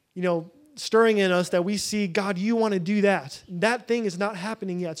 stirring in us, that we see, God, you want to do that. That thing is not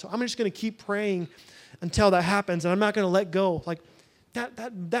happening yet. So I'm just going to keep praying until that happens, and I'm not going to let go. Like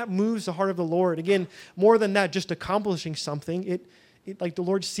that moves the heart of the Lord. Again, more than that, just accomplishing something. It like the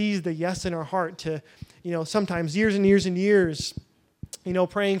Lord sees the yes in our heart to, sometimes years and years and years,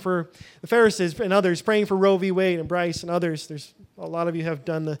 praying for the Pharisees and others, praying for Roe v. Wade and Bryce and others. There's a lot of you have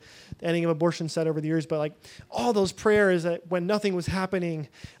done the ending of abortion set over the years, but like all those prayers that when nothing was happening,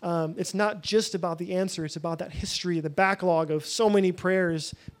 it's not just about the answer. It's about that history, the backlog of so many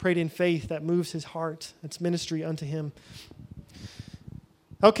prayers prayed in faith that moves his heart. It's ministry unto him.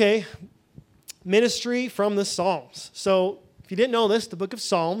 Okay, ministry from the Psalms. So if you didn't know this, the book of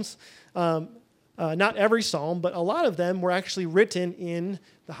Psalms, not every psalm, but a lot of them were actually written in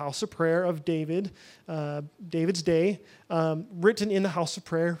the house of prayer of David, David's day, written in the house of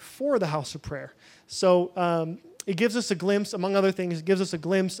prayer for the house of prayer. So it gives us a glimpse, among other things, it gives us a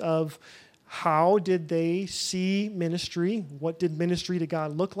glimpse of how did they see ministry, what did ministry to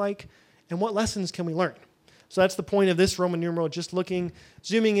God look like, and what lessons can we learn. So that's the point of this Roman numeral, just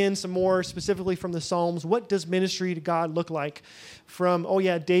zooming in some more specifically from the Psalms. What does ministry to God look like from,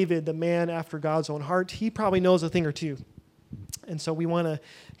 David, the man after God's own heart? He probably knows a thing or two. And so we want to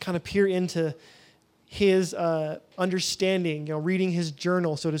kind of peer into his understanding, reading his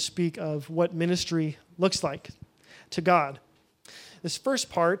journal, so to speak, of what ministry looks like to God. This first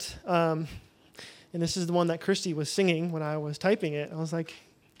part, and this is the one that Christy was singing when I was typing it, I was like,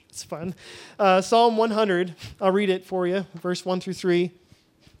 It's fun. Psalm 100, I'll read it for you, verse 1 through 3.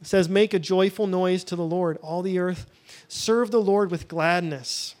 It says, make a joyful noise to the Lord, all the earth. Serve the Lord with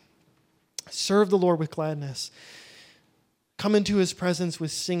gladness. Serve the Lord with gladness. Come into his presence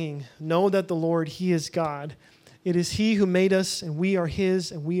with singing. Know that the Lord, he is God. It is he who made us, and we are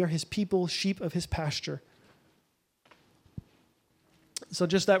his people, sheep of his pasture. So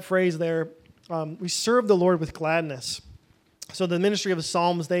just that phrase there, we serve the Lord with gladness. So the ministry of the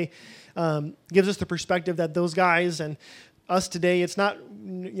Psalms, they gives us the perspective that those guys and us today, it's not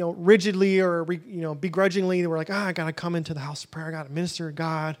rigidly or begrudgingly that we're like, I got to come into the house of prayer, I got to minister to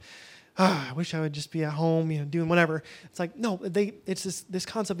God. I wish I would just be at home, doing whatever. It's like, no, it's this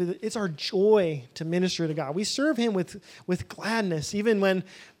concept of it's our joy to minister to God. We serve him with gladness, even when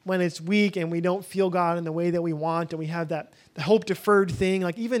it's weak and we don't feel God in the way that we want, and we have the hope deferred thing.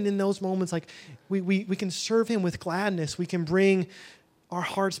 Like even in those moments, like we can serve him with gladness. We can bring our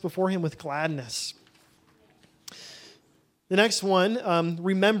hearts before him with gladness. The next one,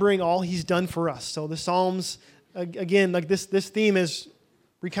 remembering all he's done for us. So the Psalms, again, like this theme is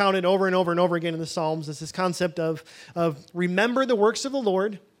recounted over and over and over again in the Psalms. It's this concept of remember the works of the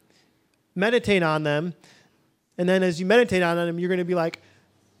Lord, meditate on them, and then as you meditate on them, you're going to be like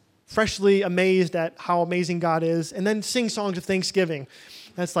freshly amazed at how amazing God is, and then sing songs of thanksgiving.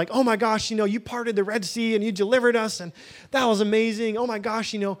 That's like, oh my gosh, you parted the Red Sea and you delivered us, and that was amazing. Oh my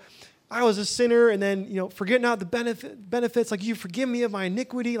gosh, I was a sinner, and then, forget not the benefits, like you forgive me of my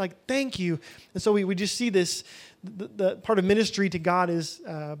iniquity, like thank you. And so we just see this, the part of ministry to God is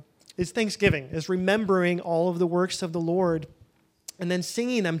thanksgiving, is remembering all of the works of the Lord and then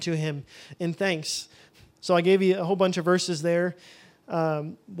singing them to him in thanks. So I gave you a whole bunch of verses there.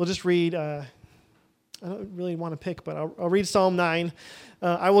 We'll just read, I don't really want to pick, but I'll read Psalm 9.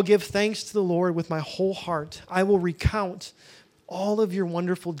 I will give thanks to the Lord with my whole heart. I will recount all of your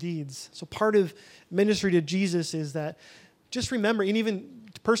wonderful deeds. So part of ministry to Jesus is that just remember, and even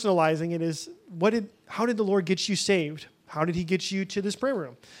personalizing it is, how did the Lord get you saved? How did he get you to this prayer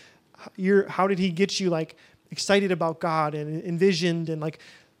room? How did he get you excited about God and envisioned, and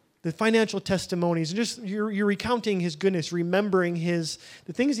the financial testimonies, and just you're recounting his goodness, remembering the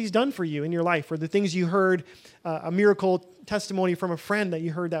things he's done for you in your life, or the things you heard, a miracle testimony from a friend that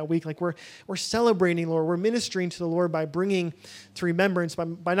you heard that week. We're celebrating, Lord. We're ministering to the Lord by bringing to remembrance,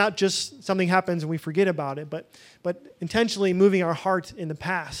 by not just something happens and we forget about it, but intentionally moving our heart in the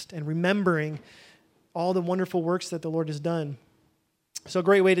past and remembering all the wonderful works that the Lord has done. So a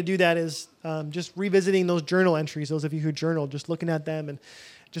great way to do that is just revisiting those journal entries, those of you who journal, just looking at them and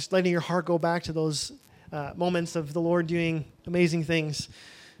just letting your heart go back to those moments of the Lord doing amazing things.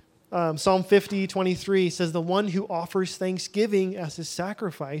 Psalm 50:23 says, the one who offers thanksgiving as his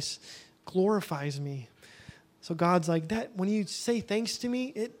sacrifice glorifies me. So God's like, that when you say thanks to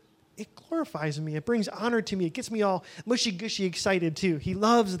me, it glorifies me. It brings honor to me. It gets me all mushy-gushy excited too. He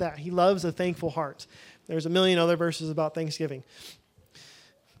loves that. He loves a thankful heart. There's a million other verses about Thanksgiving.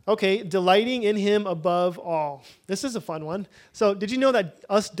 Okay, delighting in him above all. This is a fun one. So did you know that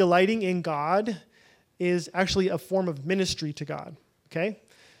us delighting in God is actually a form of ministry to God? Okay?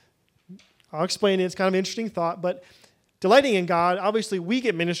 I'll explain it. It's kind of an interesting thought, but delighting in God, obviously we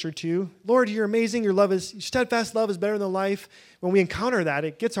get ministered to. Lord, you're amazing. Your steadfast love is better than life. When we encounter that,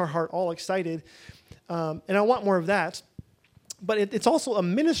 it gets our heart all excited. And I want more of that. But it's also a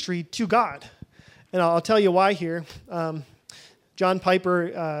ministry to God. And I'll tell you why here. John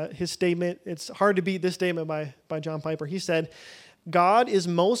Piper, his statement, it's hard to beat this statement by John Piper. He said, God is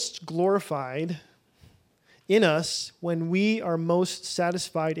most glorified in us when we are most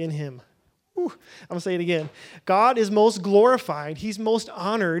satisfied in him. I'm going to say it again. God is most glorified. He's most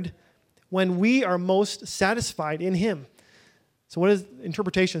honored when we are most satisfied in him. So what is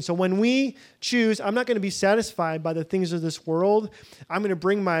interpretation? So when we choose, I'm not going to be satisfied by the things of this world. I'm going to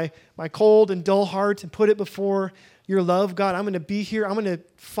bring my cold and dull heart and put it before your love, God. I'm going to be here. I'm going to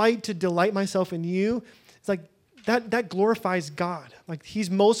fight to delight myself in you. It's like that glorifies God. Like he's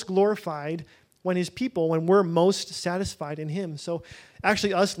most glorified when we're most satisfied in him. So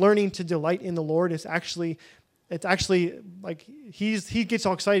actually us learning to delight in the Lord it's actually like he gets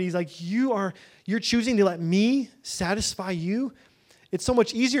all excited. He's like, you're choosing to let me satisfy you. It's so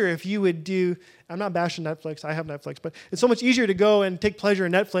much easier if you would do, I'm not bashing Netflix, I have Netflix, but it's so much easier to go and take pleasure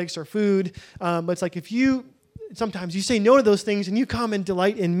in Netflix or food. But it's like sometimes you say no to those things and you come and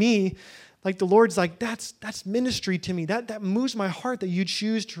delight in me, like the Lord's like, that's ministry to me. That moves my heart that you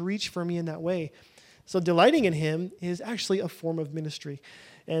choose to reach for me in that way. So delighting in him is actually a form of ministry.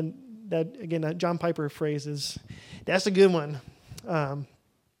 And that John Piper phrase that's a good one.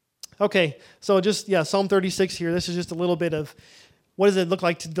 Okay, so Psalm 36 here. This is just a little bit of What does it look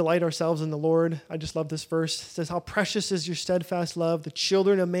like to delight ourselves in the Lord? I just love this verse. It says, how precious is your steadfast love. The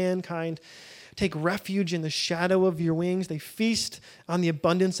children of mankind take refuge in the shadow of your wings. They feast on the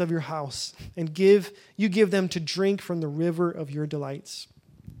abundance of your house, and you give them to drink from the river of your delights.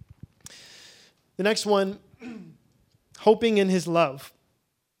 The next one, hoping in his love.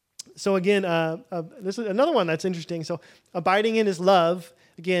 So again, this is another one that's interesting. So abiding in his love.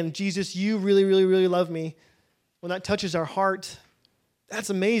 Again, Jesus, you really, really, really love me. When that touches our heart, that's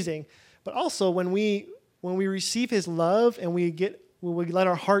amazing. But also when we receive his love and when we let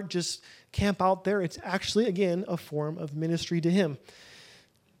our heart just camp out there, it's actually, again, a form of ministry to him.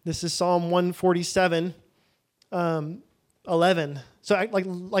 This is Psalm 147, 11. So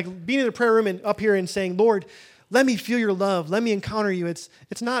like being in the prayer room and up here and saying, Lord, let me feel your love. Let me encounter you. It's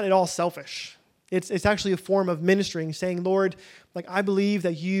not at all selfish. It's actually a form of ministering, saying, Lord, like I believe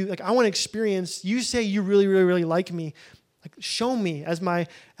that you, like I want to experience, you say you really, really, really like me. Like show me as my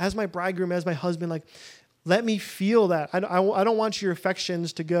bridegroom, as my husband, like let me feel that. I don't want your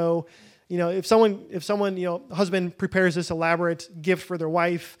affections to go, if someone, husband prepares this elaborate gift for their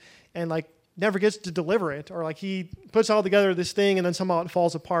wife and like never gets to deliver it, or like he puts all together this thing and then somehow it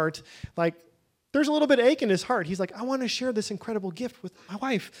falls apart, like there's a little bit of ache in his heart. He's like, I want to share this incredible gift with my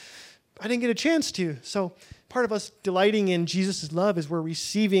wife. I didn't get a chance to. So part of us delighting in Jesus' love is we're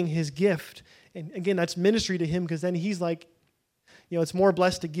receiving his gift. And again, that's ministry to him, because then he's like, it's more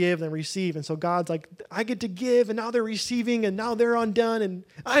blessed to give than receive. And so God's like, I get to give, and now they're receiving, and now they're undone, and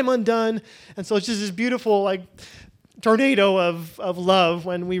I'm undone. And so it's just this beautiful like tornado of love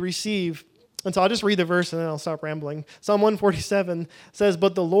when we receive. And so I'll just read the verse and then I'll stop rambling. Psalm 147 says,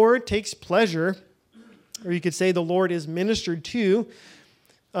 but the Lord takes pleasure, or you could say the Lord is ministered to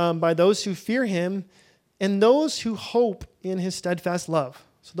by those who fear him and those who hope in his steadfast love.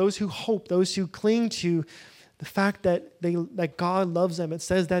 So those who hope, those who cling to the fact that God loves them, it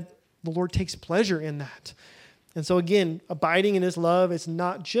says that the Lord takes pleasure in that. And so again, abiding in his love, it's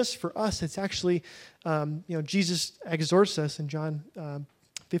not just for us. It's actually, Jesus exhorts us in John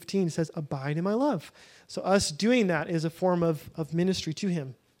 15, it says, abide in my love. So us doing that is a form of ministry to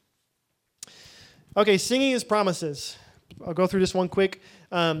him. Okay, singing his promises. I'll go through this one quick.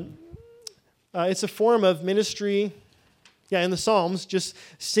 It's a form of ministry. Yeah, in the Psalms, just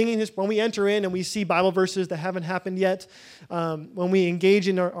singing his, when we enter in and we see Bible verses that haven't happened yet, when we engage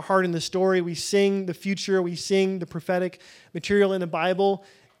in our heart in the story, we sing the future, we sing the prophetic material in the Bible,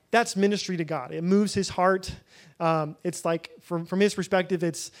 that's ministry to God. It moves his heart. It's like, from his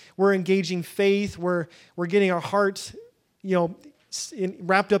perspective, we're engaging faith, we're getting our heart,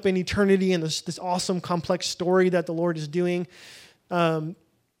 wrapped up in eternity and this awesome, complex story that the Lord is doing. So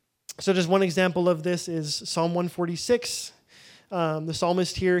just one example of this is Psalm 146. The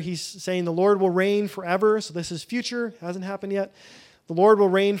psalmist here, he's saying the Lord will reign forever. So this is future, hasn't happened yet. The Lord will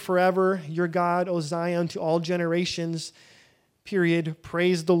reign forever. Your God, O Zion, to all generations. Period.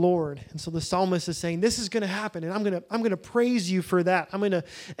 Praise the Lord. And so the psalmist is saying, this is going to happen, and I'm going to praise you for that. I'm going to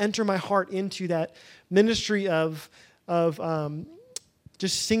enter my heart into that ministry of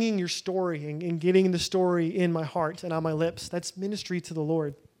just singing your story and getting the story in my heart and on my lips. That's ministry to the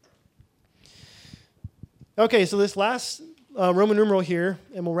Lord. Okay, so this last Roman numeral here,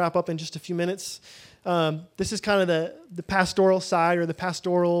 and we'll wrap up in just a few minutes. This is kind of the pastoral side, or the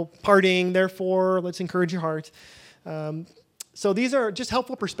pastoral parting. Therefore, let's encourage your heart. So these are just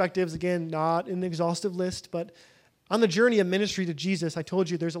helpful perspectives. Again, not an exhaustive list, but on the journey of ministry to Jesus, I told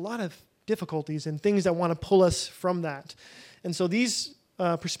you there's a lot of difficulties and things that want to pull us from that. And so these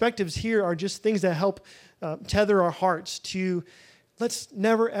perspectives here are just things that help tether our hearts to let's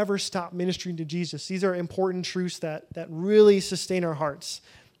never, ever stop ministering to Jesus. These are important truths that really sustain our hearts.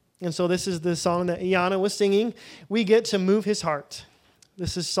 And so this is the song that Iana was singing. We get to move his heart.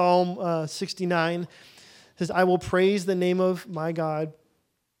 This is Psalm 69. It says, I will praise the name of my God.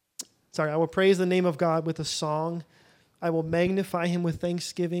 I will praise the name of God with a song. I will magnify him with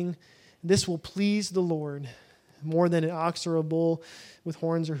thanksgiving. This will please the Lord more than an ox or a bull with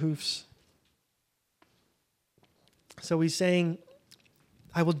horns or hoofs. So he's saying,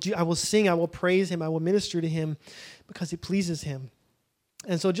 I will sing, I will praise him, I will minister to him because it pleases him.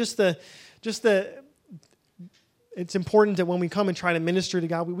 And so it's important that when we come and try to minister to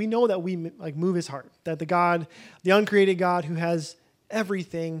God, we know that we like move his heart, that the uncreated God who has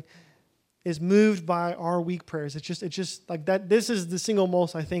everything is moved by our weak prayers. It's just like that. This is the single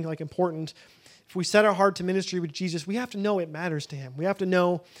most, I think, like important. If we set our heart to ministry with Jesus, we have to know it matters to him. We have to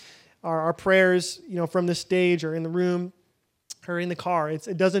know our prayers, from the stage or in the room or in the car.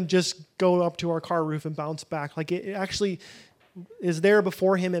 It doesn't just go up to our car roof and bounce back. Like it actually is there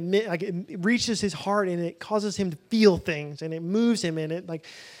before him. It reaches his heart, and it causes him to feel things, and it moves him, and it like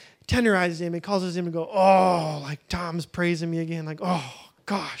tenderizes him. It causes him to go, oh, like Tom's praising me again, like, oh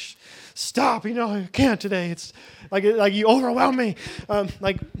gosh, stop, I can't today. It's like you overwhelm me.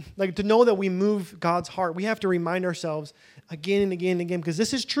 Like to know that we move God's heart, we have to remind ourselves again and again and again, because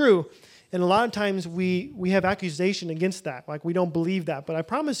this is true. And a lot of times we have accusation against that, like we don't believe that, but I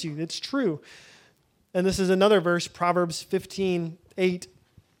promise you, it's true. And this is another verse, Proverbs 15:8. It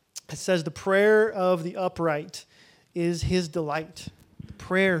says, the prayer of the upright is his delight.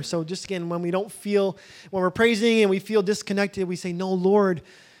 Prayer. So just again, when we're praising and we feel disconnected, we say, no, Lord,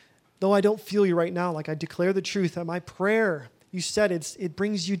 though I don't feel you right now, like I declare the truth that my prayer, you said it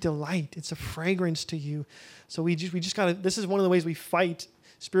brings you delight. It's a fragrance to you. So we just got to, this is one of the ways we fight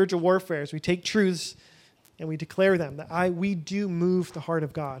spiritual warfare, is we take truths and we declare them, that we do move the heart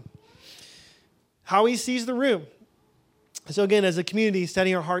of God. How he sees the room. So again, as a community,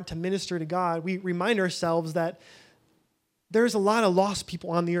 setting our heart to minister to God, we remind ourselves that there's a lot of lost people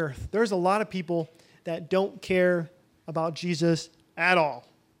on the earth. There's a lot of people that don't care about Jesus at all.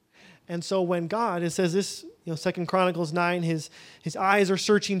 And so when God, it says this, 2 Chronicles 9, his eyes are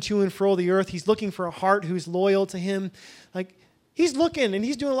searching to and fro the earth. He's looking for a heart who's loyal to him. Like, he's looking and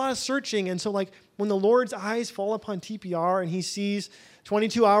he's doing a lot of searching. And so like when the Lord's eyes fall upon TPR and he sees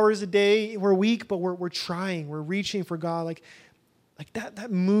 22 hours a day, we're weak, but we're trying, we're reaching for God. Like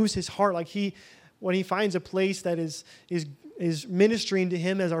that moves his heart. Like when he finds a place that is ministering to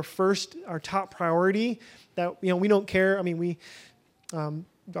him as our top priority, that, we don't care. I mean, I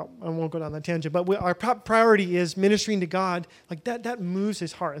won't go down that tangent, but our top priority is ministering to God. Like that moves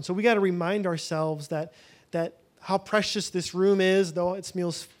his heart. And so we got to remind ourselves that how precious this room is, though it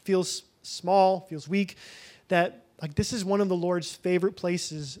feels small, feels weak, that like this is one of the Lord's favorite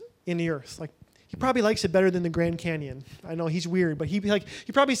places in the earth. Like he probably likes it better than the Grand Canyon. I know he's weird, but he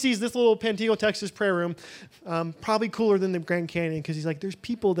probably sees this little Pantego, Texas prayer room probably cooler than the Grand Canyon, because he's like, there's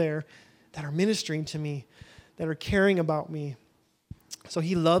people there that are ministering to me, that are caring about me. So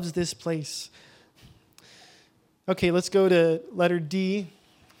he loves this place. Okay, let's go to letter D.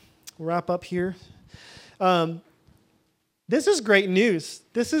 We'll wrap up here. This is great news.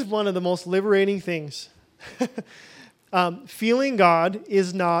 This is one of the most liberating things. Feeling God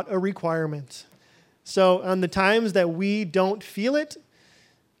is not a requirement. So on the times that we don't feel it,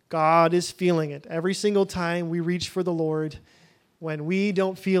 God is feeling it. Every single time we reach for the Lord, when we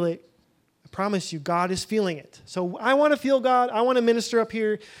don't feel it, I promise you, God is feeling it. So I want to feel God. I want to minister up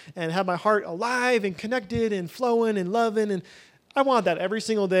here and have my heart alive and connected and flowing and loving. And I want that every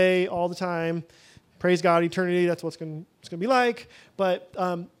single day, all the time. Praise God, eternity, that's what it's going to be like. But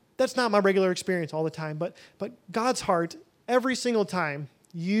that's not my regular experience all the time. But God's heart, every single time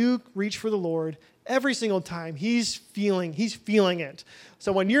you reach for the Lord, every single time He's feeling it.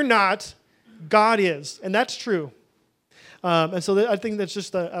 So when you're not, God is, and that's true. And so I think that's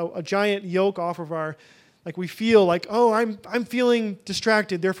just a giant yoke off of our, like we feel like, oh, I'm feeling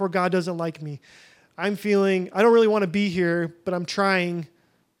distracted, therefore God doesn't like me. I don't really want to be here, but I'm trying,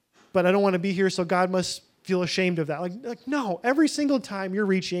 but I don't want to be here, so God must feel ashamed of that. Like no, every single time you're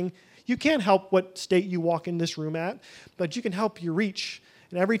reaching, you can't help what state you walk in this room at, but you can help you reach.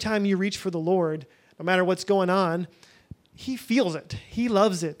 And every time you reach for the Lord, no matter what's going on, He feels it. He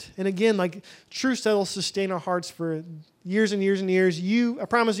loves it. And again, like truth that will sustain our hearts for years and years and years. I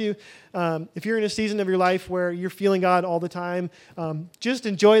promise you, if you're in a season of your life where you're feeling God all the time, just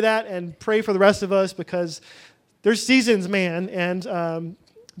enjoy that and pray for the rest of us, because there's seasons, man, and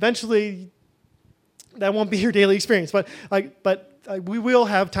eventually that won't be your daily experience. But we will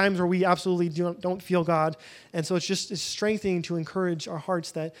have times where we absolutely don't feel God. And so it's strengthening to encourage our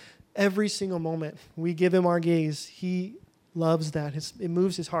hearts that every single moment we give Him our gaze, He loves that. It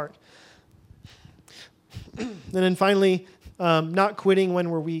moves His heart. And then finally, not quitting when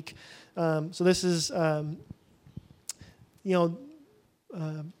we're weak. So this is,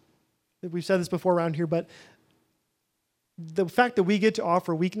 we've said this before around here, but the fact that we get to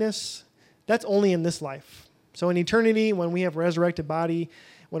offer weakness, that's only in this life. So in eternity, when we have a resurrected body,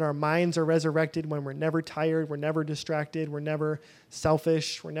 when our minds are resurrected, when we're never tired, we're never distracted, we're never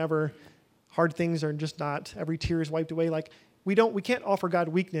selfish, hard things are just not, every tear is wiped away. Like we can't offer God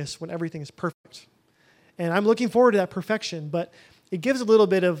weakness when everything is perfect. And I'm looking forward to that perfection, but it gives a little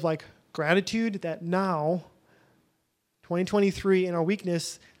bit of like gratitude that now, 2023, in our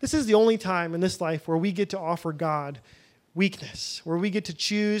weakness, this is the only time in this life where we get to offer God weakness, where we get to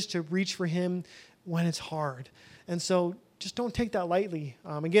choose to reach for Him when it's hard. And so just don't take that lightly.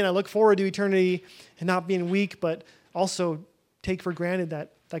 Again, I look forward to eternity and not being weak, but also take for granted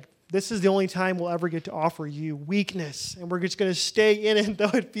that like this is the only time we'll ever get to offer you weakness. And we're just going to stay in it,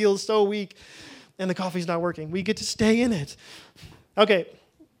 though it feels so weak and the coffee's not working. We get to stay in it. Okay,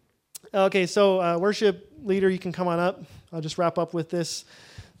 so worship leader, you can come on up. I'll just wrap up with this.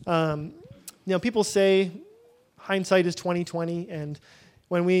 People say hindsight is 20/20, and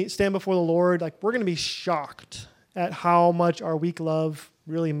when we stand before the Lord, like, we're going to be shocked at how much our weak love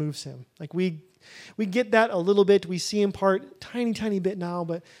really moves him. Like, we get that a little bit. We see in part, tiny bit now,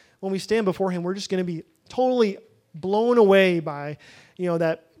 but when we stand before him, we're just going to be totally blown away by,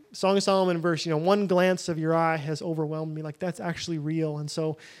 that Song of Solomon verse, one glance of your eye has overwhelmed me. Like, that's actually real. And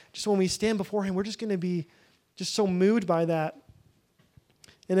so just when we stand before him, we're just going to be just so moved by that.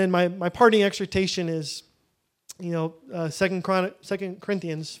 And then my parting exhortation is, 2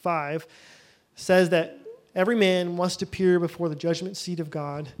 Corinthians 5 says that every man must appear before the judgment seat of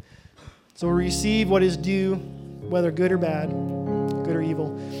God. So we receive what is due, whether good or bad, good or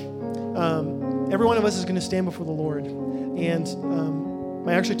evil. Every one of us is going to stand before the Lord. And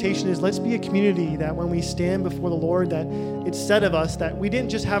my exhortation is, let's be a community that when we stand before the Lord, that it's said of us that we didn't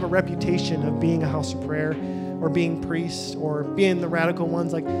just have a reputation of being a house of prayer or being priests or being the radical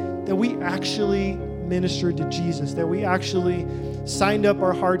ones, like that we actually ministered to Jesus, that we actually signed up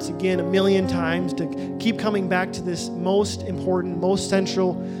our hearts again 1,000,000 times to keep coming back to this most important, most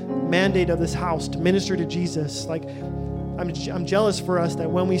central mandate of this house, to minister to Jesus. Like, I'm jealous for us that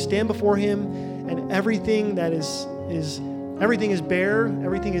when we stand before him and everything that everything is bare,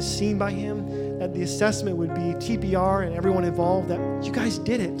 everything is seen by him, that the assessment would be TPR and everyone involved, that you guys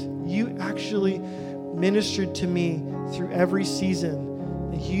did it. You actually ministered to me through every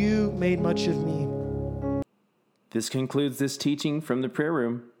season. You made much of me. This concludes this teaching from the prayer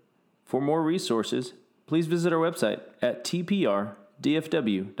room. For more resources, please visit our website at tprdfw.com.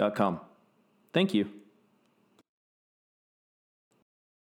 Thank you.